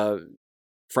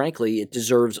frankly, it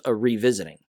deserves a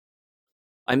revisiting.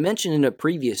 I mentioned in a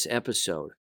previous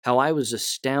episode how I was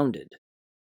astounded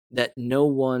that no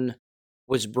one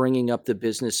was bringing up the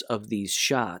business of these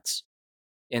shots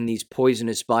and these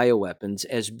poisonous bioweapons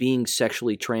as being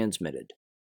sexually transmitted.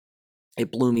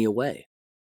 It blew me away.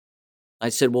 I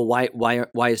said, well,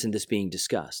 why isn't this being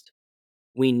discussed?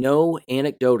 We know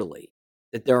anecdotally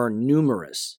that there are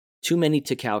numerous, too many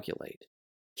to calculate,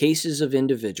 cases of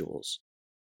individuals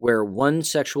where one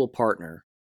sexual partner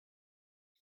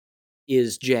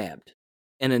is jabbed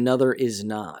and another is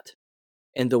not.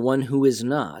 And the one who is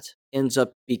not ends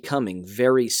up becoming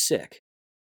very sick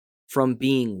from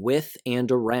being with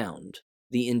and around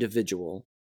the individual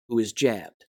who is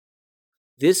jabbed.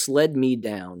 This led me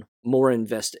down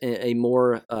a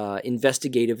more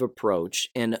investigative approach,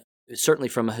 and certainly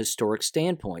from a historic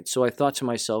standpoint. So I thought to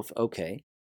myself, okay,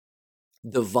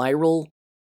 the viral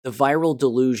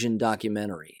delusion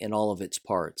documentary in all of its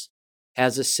parts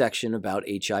has a section about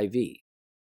HIV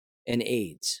and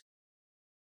AIDS.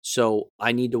 So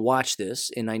I need to watch this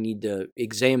and I need to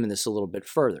examine this a little bit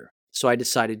further. So I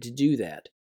decided to do that.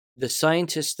 The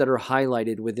scientists that are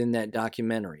highlighted within that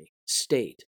documentary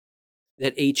state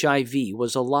that HIV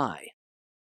was a lie.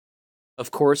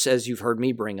 Of course, as you've heard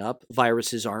me bring up,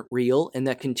 viruses aren't real, and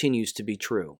that continues to be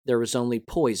true. There is only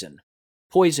poison.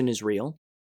 Poison is real,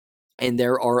 and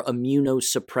there are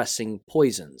immunosuppressing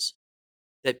poisons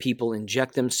that people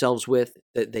inject themselves with,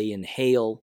 that they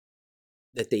inhale,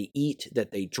 that they eat,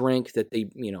 that they drink, that they,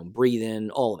 breathe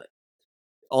in, all of it.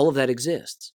 All of that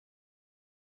exists.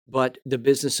 But the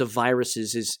business of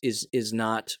viruses is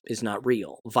not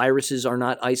real. Viruses are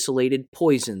not isolated.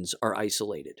 Poisons are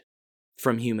isolated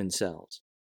from human cells.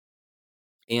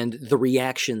 And the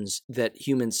reactions that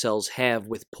human cells have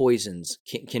with poisons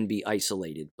can be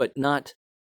isolated, but not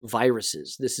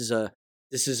viruses. This is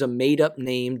a made-up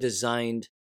name designed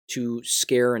to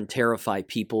scare and terrify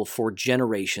people for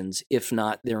generations, if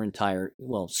not their entire,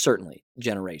 certainly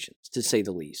generations, to say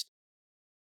the least.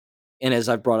 And as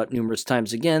I've brought up numerous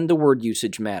times again, the word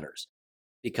usage matters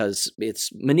because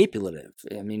it's manipulative.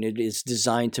 I mean, it is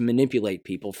designed to manipulate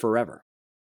people forever.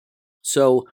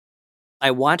 So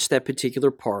I watched that particular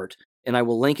part, and I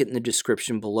will link it in the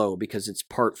description below because it's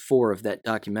part 4 of that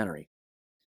documentary.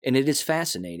 And it is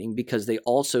fascinating because they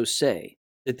also say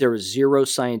that there is zero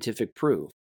scientific proof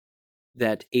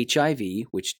that HIV,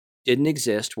 which didn't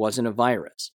exist, wasn't a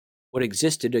virus. What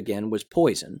existed, again, was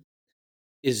poison,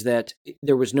 is that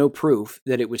there was no proof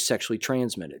that it was sexually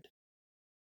transmitted.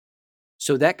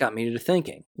 So that got me to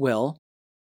thinking, well,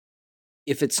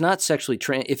 if it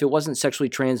wasn't sexually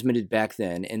transmitted back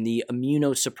then, and the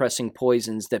immunosuppressing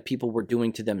poisons that people were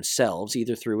doing to themselves,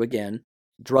 either through, again,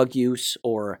 drug use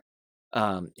or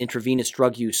intravenous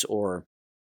drug use or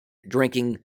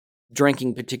drinking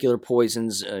particular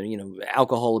poisons,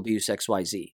 alcohol abuse,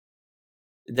 XYZ,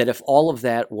 that if all of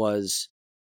that was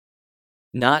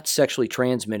not sexually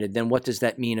transmitted, then what does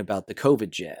that mean about the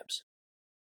COVID jabs?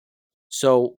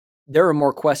 So there are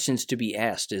more questions to be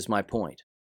asked, is my point.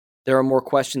 There are more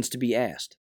questions to be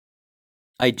asked.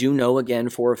 I do know, again,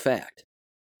 for a fact,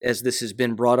 as this has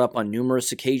been brought up on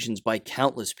numerous occasions by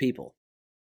countless people,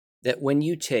 that when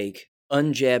you take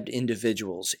unjabbed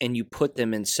individuals and you put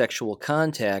them in sexual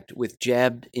contact with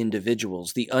jabbed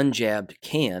individuals, the unjabbed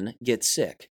can get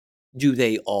sick. Do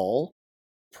they all?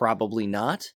 Probably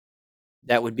not.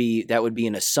 That would be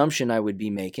an assumption I would be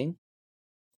making.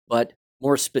 But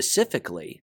more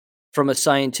specifically, from a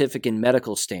scientific and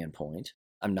medical standpoint,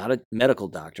 I'm not a medical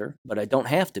doctor, but I don't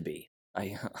have to be.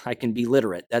 I can be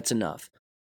literate, that's enough.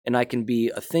 And I can be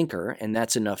a thinker, and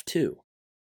that's enough too.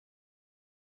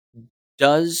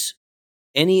 Do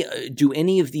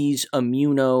any of these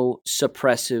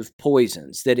immunosuppressive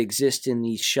poisons that exist in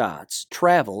these shots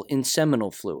travel in seminal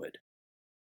fluid?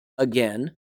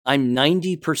 Again, I'm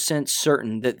 90%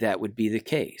 certain that would be the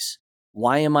case.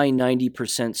 Why am I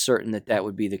 90% certain that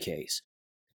would be the case?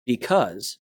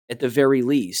 Because, at the very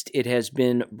least, it has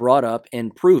been brought up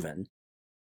and proven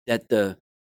that the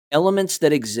elements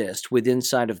that exist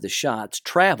inside of the shots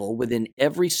travel within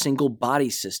every single body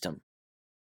system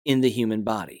in the human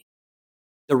body.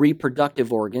 The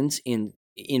reproductive organs in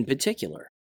particular.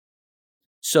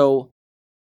 So,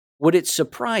 would it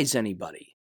surprise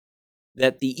anybody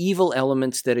that the evil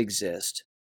elements that exist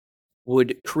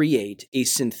would create a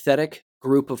synthetic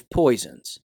group of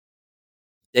poisons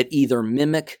that either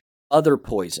mimic other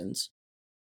poisons,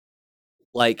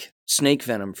 like snake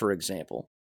venom, for example,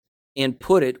 and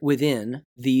put it within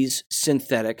these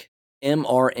synthetic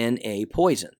mRNA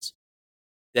poisons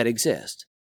that exist,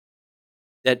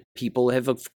 that people have,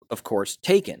 of course,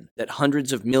 taken, that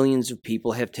hundreds of millions of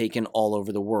people have taken all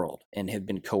over the world and have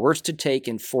been coerced to take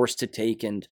and forced to take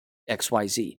and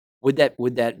XYZ. Would that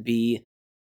be,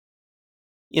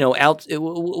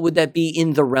 would that be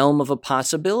in the realm of a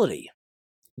possibility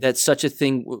that such a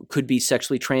thing could be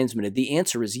sexually transmitted? The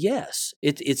answer is yes.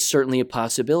 It's certainly a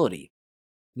possibility.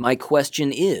 My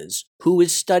question is, who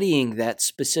is studying that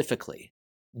specifically?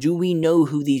 Do we know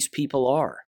who these people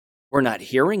are? We're not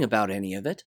hearing about any of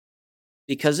it.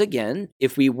 Because again,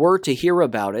 if we were to hear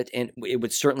about it, and it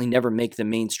would certainly never make the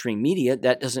mainstream media,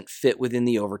 that doesn't fit within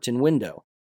the Overton window.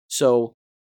 So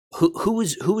who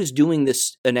is doing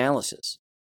this analysis?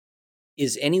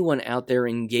 Is anyone out there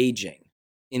engaging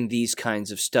in these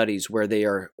kinds of studies where they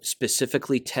are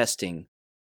specifically testing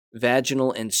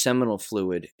vaginal and seminal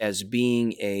fluid as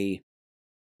being a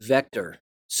vector,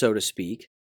 so to speak,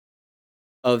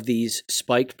 of these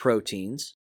spiked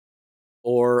proteins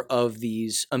or of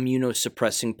these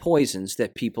immunosuppressing poisons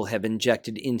that people have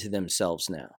injected into themselves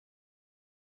now?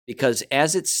 Because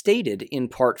as it's stated in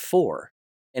part 4,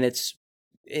 and it's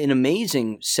an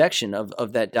amazing section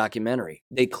of that documentary,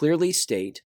 they clearly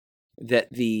state that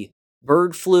the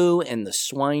bird flu and the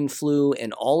swine flu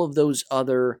and all of those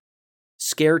other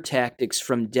scare tactics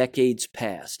from decades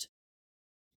past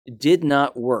did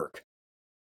not work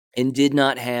and did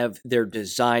not have their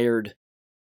desired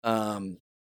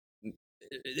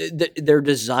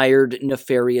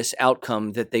nefarious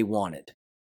outcome that they wanted.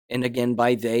 And again,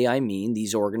 by they, I mean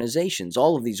these organizations,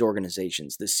 all of these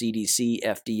organizations, the CDC,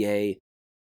 FDA,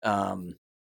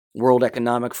 World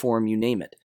Economic Forum, you name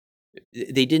it.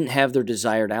 They didn't have their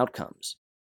desired outcomes.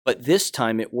 But this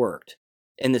time it worked.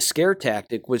 And the scare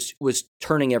tactic was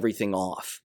turning everything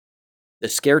off. The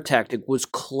scare tactic was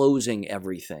closing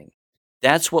everything.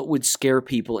 That's what would scare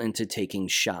people into taking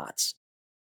shots.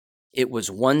 It was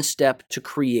one step to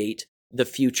create the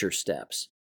future steps.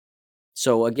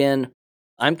 So again,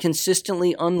 I'm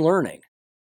consistently unlearning.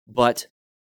 But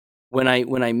when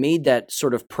I made that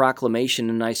sort of proclamation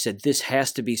and I said, this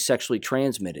has to be sexually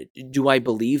transmitted, do I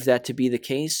believe that to be the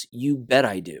case? You bet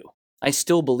I do. I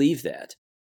still believe that.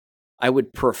 I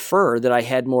would prefer that I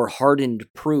had more hardened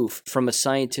proof from a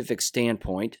scientific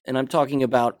standpoint, and I'm talking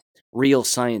about real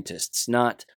scientists,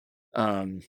 not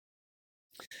the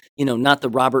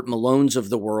Robert Malones of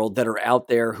the world that are out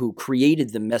there who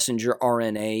created the messenger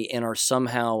RNA and are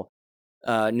somehow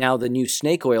now the new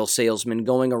snake oil salesman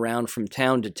going around from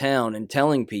town to town and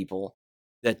telling people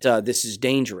that this is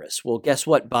dangerous. Well, guess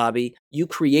what, Bobby? You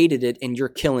created it and you're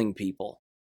killing people.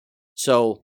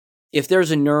 So if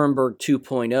there's a Nuremberg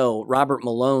 2.0, Robert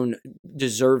Malone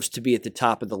deserves to be at the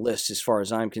top of the list as far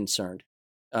as I'm concerned.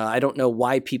 I don't know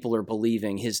why people are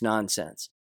believing his nonsense.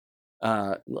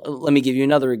 Let me give you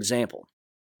another example,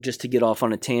 just to get off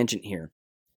on a tangent here.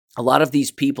 A lot of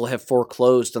these people have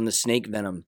foreclosed on the snake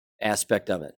venom aspect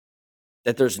of it,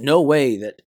 that there's no way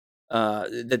that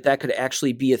that could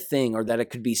actually be a thing, or that it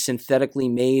could be synthetically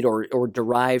made or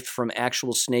derived from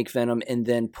actual snake venom and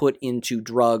then put into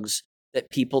drugs that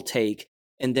people take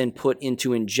and then put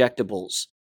into injectables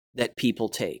that people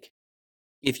take.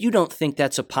 If you don't think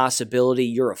that's a possibility,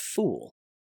 you're a fool.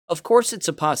 Of course it's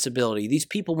a possibility. These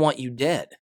people want you dead.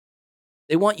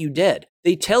 They want you dead.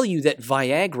 They tell you that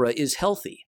Viagra is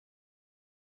healthy.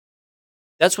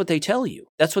 That's what they tell you.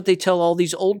 That's what they tell all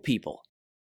these old people.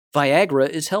 Viagra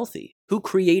is healthy. Who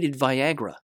created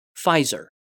Viagra? Pfizer.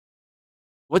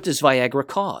 What does Viagra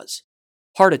cause?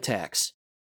 Heart attacks.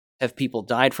 Have people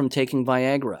died from taking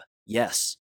Viagra?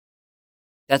 Yes.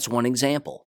 That's one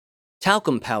example.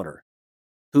 Talcum powder.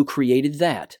 Who created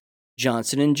that?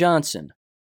 Johnson & Johnson.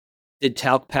 Did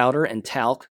talc powder and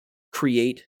talc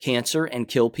create cancer and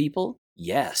kill people?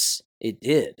 Yes, it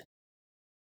did.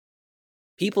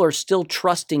 People are still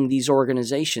trusting these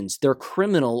organizations. They're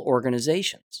criminal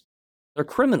organizations. They're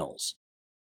criminals.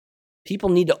 People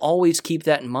need to always keep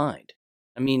that in mind.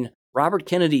 I mean, Robert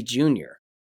Kennedy Jr.,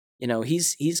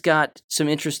 he's got some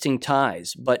interesting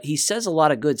ties, but he says a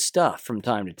lot of good stuff from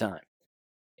time to time.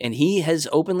 And he has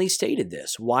openly stated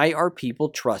this. Why are people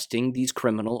trusting these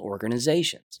criminal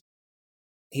organizations?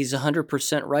 He's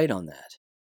 100% right on that.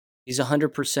 He's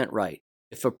 100% right.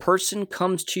 If a person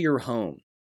comes to your home,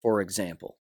 for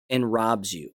example, and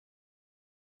robs you,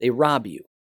 they rob you,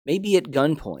 maybe at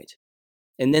gunpoint,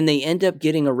 and then they end up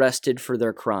getting arrested for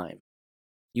their crime.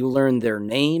 You learn their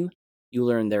name, you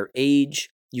learn their age,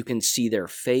 you can see their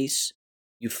face,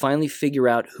 you finally figure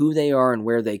out who they are and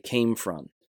where they came from.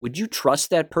 Would you trust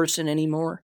that person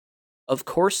anymore? Of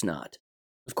course not.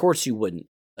 Of course you wouldn't.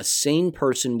 A sane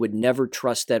person would never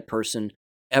trust that person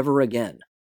ever again.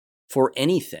 For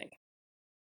anything.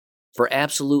 For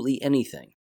absolutely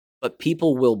anything. But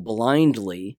people will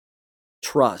blindly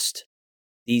trust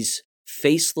these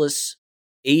faceless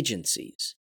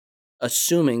agencies,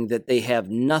 assuming that they have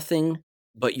nothing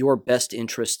but your best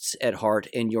interests at heart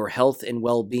and your health and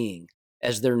well-being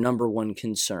as their number one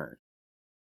concern.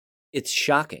 It's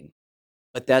shocking,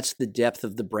 but that's the depth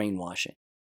of the brainwashing.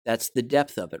 That's the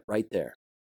depth of it right there.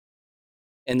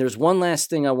 And there's one last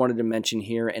thing I wanted to mention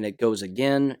here, and it goes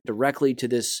again directly to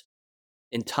this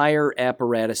entire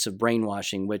apparatus of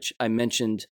brainwashing, which I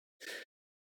mentioned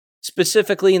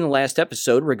specifically in the last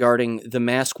episode regarding the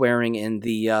mask wearing and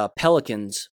the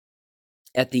pelicans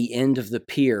at the end of the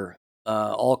pier,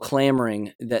 all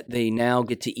clamoring that they now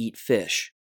get to eat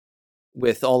fish,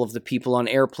 with all of the people on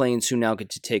airplanes who now get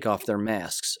to take off their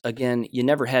masks. Again, you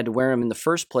never had to wear them in the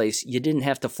first place. You didn't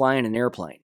have to fly in an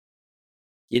airplane.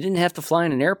 You didn't have to fly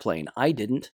in an airplane. I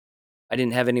didn't. I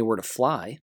didn't have anywhere to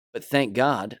fly. But thank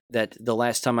God that the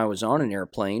last time I was on an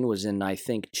airplane was in, I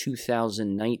think,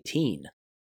 2019.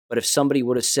 But if somebody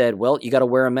would have said, well, you got to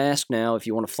wear a mask now if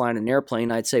you want to fly in an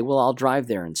airplane, I'd say, well, I'll drive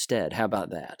there instead. How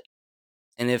about that?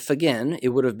 And if, again, it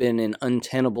would have been an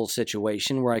untenable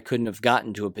situation where I couldn't have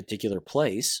gotten to a particular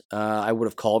place, I would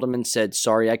have called them and said,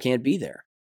 sorry, I can't be there.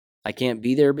 I can't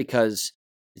be there because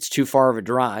it's too far of a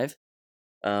drive.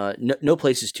 No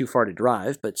place is too far to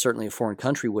drive, but certainly a foreign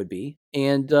country would be.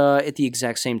 And at the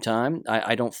exact same time,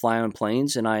 I don't fly on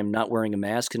planes, and I am not wearing a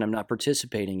mask, and I'm not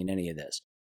participating in any of this.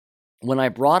 When I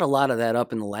brought a lot of that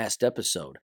up in the last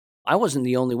episode, I wasn't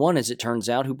the only one, as it turns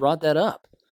out, who brought that up.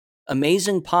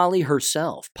 Amazing Polly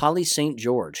herself, Polly St.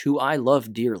 George, who I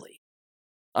love dearly.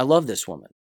 I love this woman.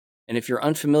 And if you're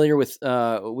unfamiliar with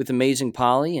Amazing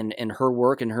Polly and her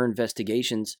work and her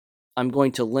investigations, I'm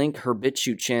going to link her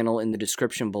BitChute channel in the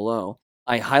description below.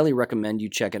 I highly recommend you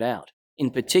check it out. In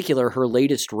particular, her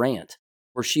latest rant,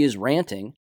 where she is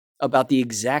ranting about the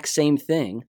exact same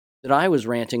thing that I was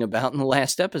ranting about in the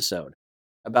last episode,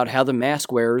 about how the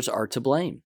mask wearers are to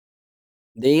blame.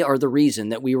 They are the reason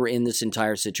that we were in this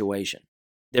entire situation.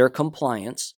 Their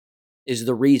compliance is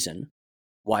the reason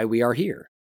why we are here.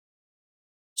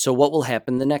 So what will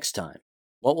happen the next time?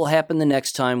 What will happen the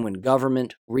next time when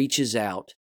government reaches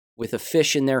out with a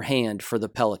fish in their hand for the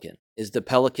pelican? Is the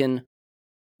pelican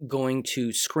going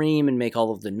to scream and make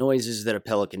all of the noises that a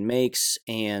pelican makes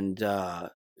and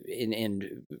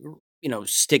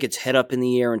stick its head up in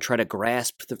the air and try to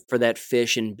grasp for that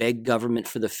fish and beg government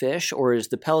for the fish? Or is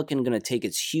the pelican going to take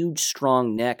its huge,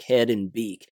 strong neck, head, and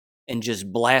beak and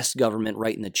just blast government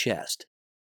right in the chest?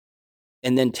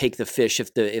 And then take the fish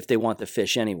if they want the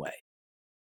fish anyway?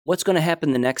 What's going to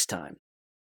happen the next time?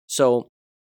 So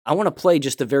I want to play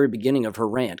just the very beginning of her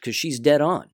rant because she's dead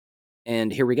on.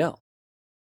 And here we go.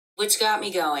 What's got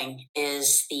me going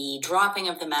is the dropping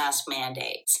of the mask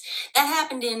mandates. That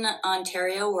happened in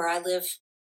Ontario, where I live,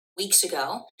 weeks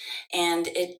ago. And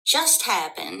it just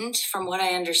happened, from what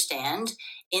I understand,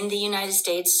 in the United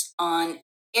States on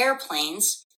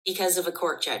airplanes because of a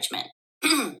court judgment.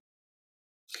 And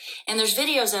there's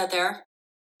videos out there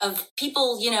of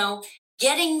people,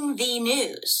 getting the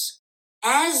news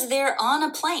as they're on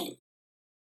a plane.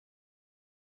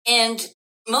 And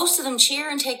most of them cheer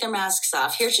and take their masks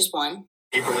off. Here's just one.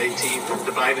 April 18th,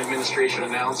 the Biden administration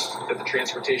announced that the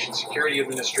Transportation Security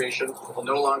Administration will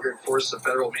no longer enforce the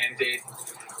federal mandate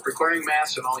requiring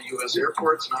masks in all U.S.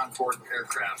 airports and on board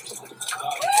aircraft.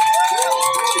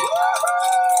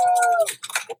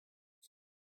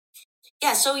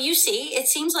 Yeah, so you see, it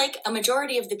seems like a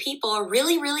majority of the people are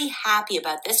really, really happy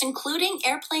about this, including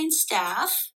airplane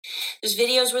staff. There's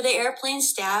videos where the airplane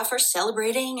staff are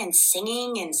celebrating and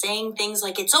singing and saying things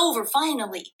like, it's over,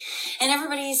 finally. And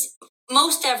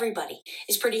most everybody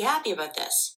is pretty happy about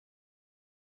this.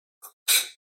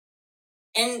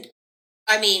 And,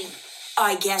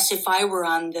 I guess if I were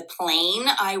on the plane,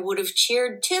 I would have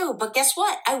cheered too. But guess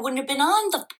what? I wouldn't have been on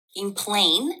the fucking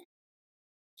plane.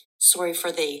 Sorry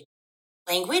for the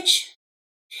language,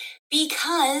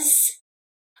 because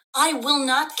I will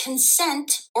not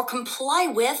consent or comply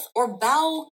with or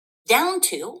bow down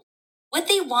to what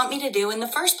they want me to do in the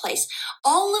first place.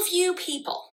 All of you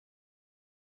people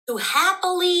who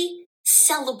happily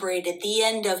celebrated the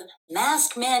end of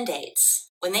mask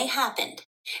mandates when they happened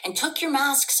and took your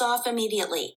masks off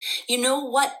immediately, you know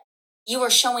what you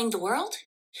are showing the world?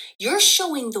 You're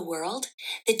showing the world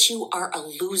that you are a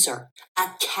loser, a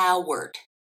coward.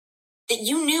 That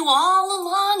you knew all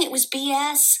along it was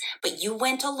BS, but you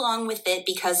went along with it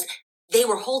because they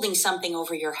were holding something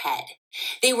over your head.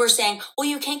 They were saying, well,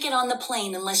 you can't get on the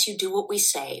plane unless you do what we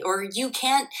say, or you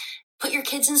can't put your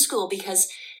kids in school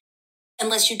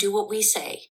unless you do what we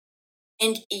say.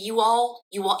 And you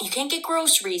can't get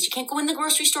groceries. You can't go in the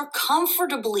grocery store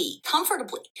comfortably,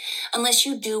 unless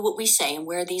you do what we say and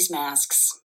wear these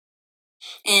masks.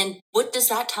 And what does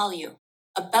that tell you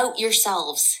about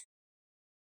yourselves?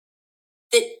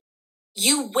 That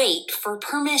you wait for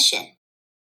permission.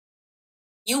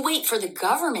 You wait for the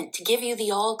government to give you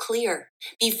the all clear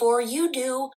before you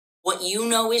do what you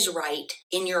know is right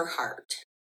in your heart.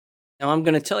 Now I'm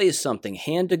going to tell you something,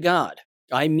 hand to God.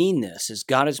 I mean this, as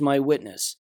God is my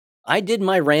witness. I did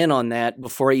my rant on that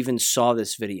before I even saw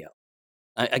this video.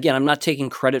 Again, I'm not taking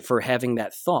credit for having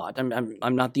that thought.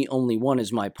 I'm not the only one,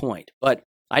 is my point. But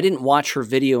I didn't watch her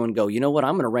video and go, you know what,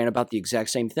 I'm going to rant about the exact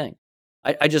same thing.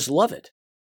 I just love it.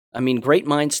 I mean, great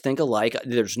minds think alike.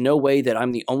 There's no way that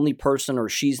I'm the only person or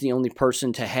she's the only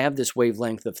person to have this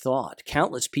wavelength of thought.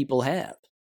 Countless people have.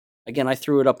 Again, I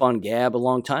threw it up on Gab a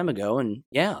long time ago, and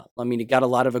yeah, I mean, it got a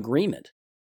lot of agreement.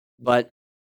 But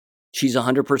she's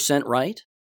 100% right.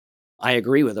 I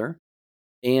agree with her.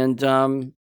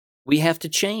 And we have to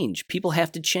change. People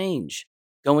have to change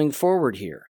going forward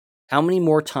here. How many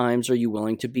more times are you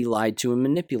willing to be lied to and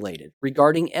manipulated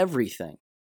regarding everything?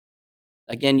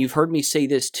 Again, you've heard me say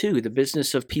this too, the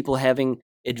business of people having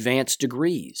advanced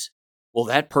degrees. Well,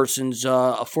 that person's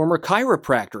a former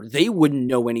chiropractor. They wouldn't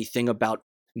know anything about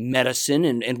medicine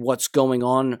and what's going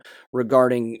on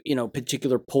regarding,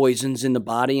 particular poisons in the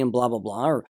body and blah, blah, blah.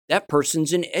 Or that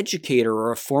person's an educator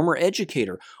or a former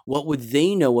educator. What would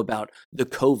they know about the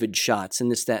COVID shots and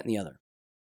this, that, and the other?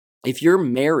 If you're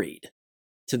married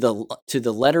to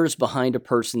the letters behind a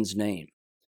person's name,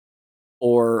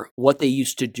 or what they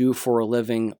used to do for a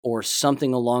living, or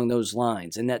something along those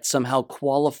lines, and that somehow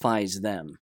qualifies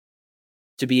them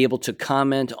to be able to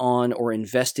comment on or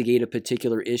investigate a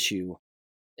particular issue,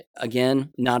 again,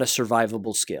 not a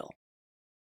survivable skill.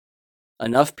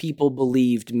 Enough people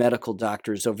believed medical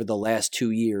doctors over the last 2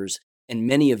 years, and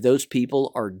many of those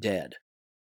people are dead.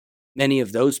 Many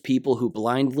of those people who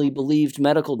blindly believed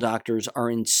medical doctors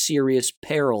are in serious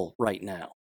peril right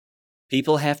now.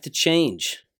 People have to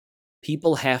change.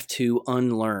 People have to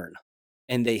unlearn,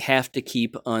 and they have to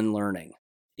keep unlearning.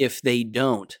 If they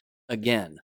don't,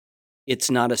 again, it's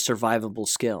not a survivable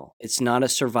skill. It's not a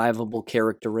survivable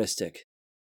characteristic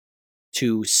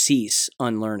to cease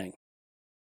unlearning.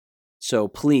 So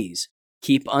please,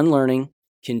 keep unlearning,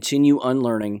 continue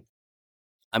unlearning.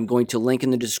 I'm going to link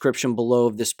in the description below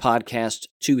of this podcast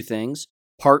 2 things.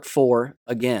 Part 4,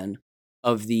 again,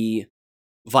 of the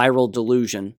Viral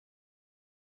Delusion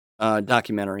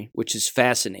documentary, which is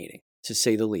fascinating, to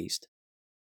say the least.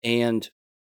 And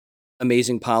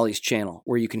Amazing Polly's channel,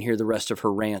 where you can hear the rest of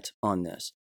her rant on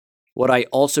this. What I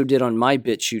also did on my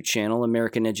BitChute channel,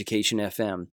 American Education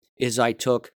FM, is I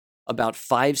took about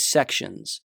 5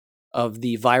 sections of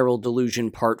the Viral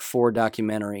Delusion Part 4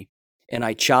 documentary, and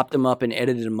I chopped them up and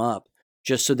edited them up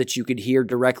just so that you could hear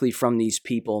directly from these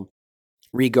people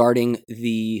regarding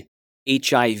the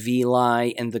HIV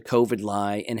lie and the COVID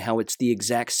lie, and how it's the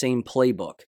exact same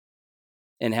playbook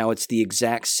and how it's the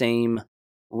exact same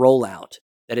rollout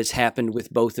that has happened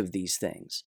with both of these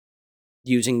things.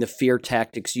 Using the fear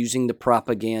tactics, using the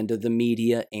propaganda, the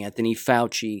media, Anthony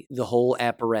Fauci, the whole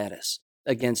apparatus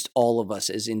against all of us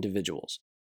as individuals.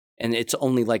 And it's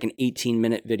only like an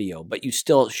 18-minute video, but you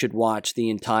still should watch the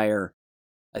entire,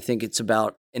 I think it's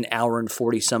about an hour and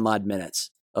 40 some odd minutes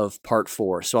of Part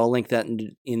 4. So I'll link that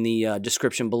in the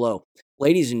description below.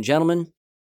 Ladies and gentlemen,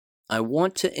 I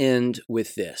want to end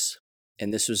with this.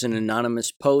 And this was an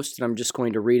anonymous post, and I'm just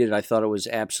going to read it. I thought it was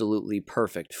absolutely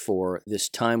perfect for this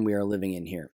time we are living in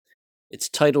here. It's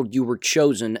titled, "You Were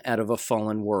Chosen Out of a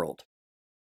Fallen World."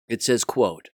 It says,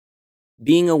 quote,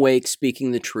 "Being awake,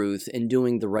 speaking the truth, and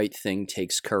doing the right thing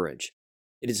takes courage.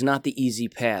 It is not the easy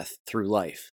path through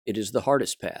life. It is the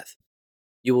hardest path.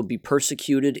 You will be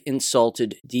persecuted,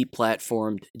 insulted,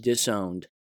 deplatformed, disowned,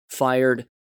 fired,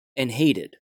 and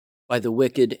hated by the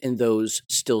wicked and those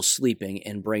still sleeping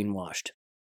and brainwashed.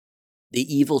 The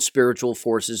evil spiritual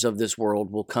forces of this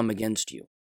world will come against you.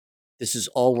 This is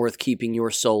all worth keeping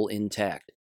your soul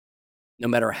intact, no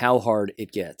matter how hard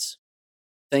it gets.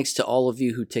 Thanks to all of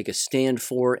you who take a stand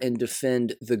for and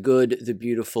defend the good, the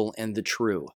beautiful, and the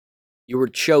true. You were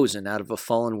chosen out of a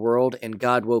fallen world, and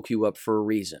God woke you up for a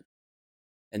reason."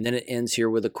 And then it ends here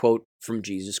with a quote from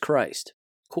Jesus Christ.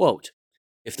 Quote,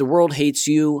 "If the world hates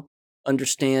you,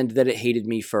 understand that it hated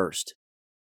me first.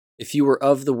 If you were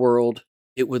of the world,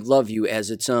 it would love you as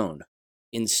its own.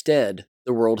 Instead,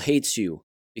 the world hates you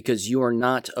because you are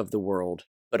not of the world,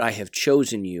 but I have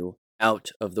chosen you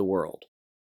out of the world."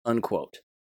 Unquote.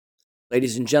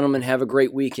 Ladies and gentlemen, have a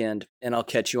great weekend, and I'll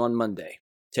catch you on Monday.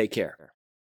 Take care.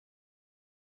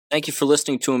 Thank you for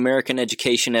listening to American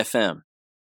Education FM.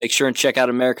 Make sure and check out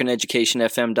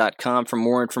AmericanEducationFM.com for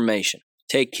more information.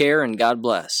 Take care and God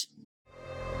bless.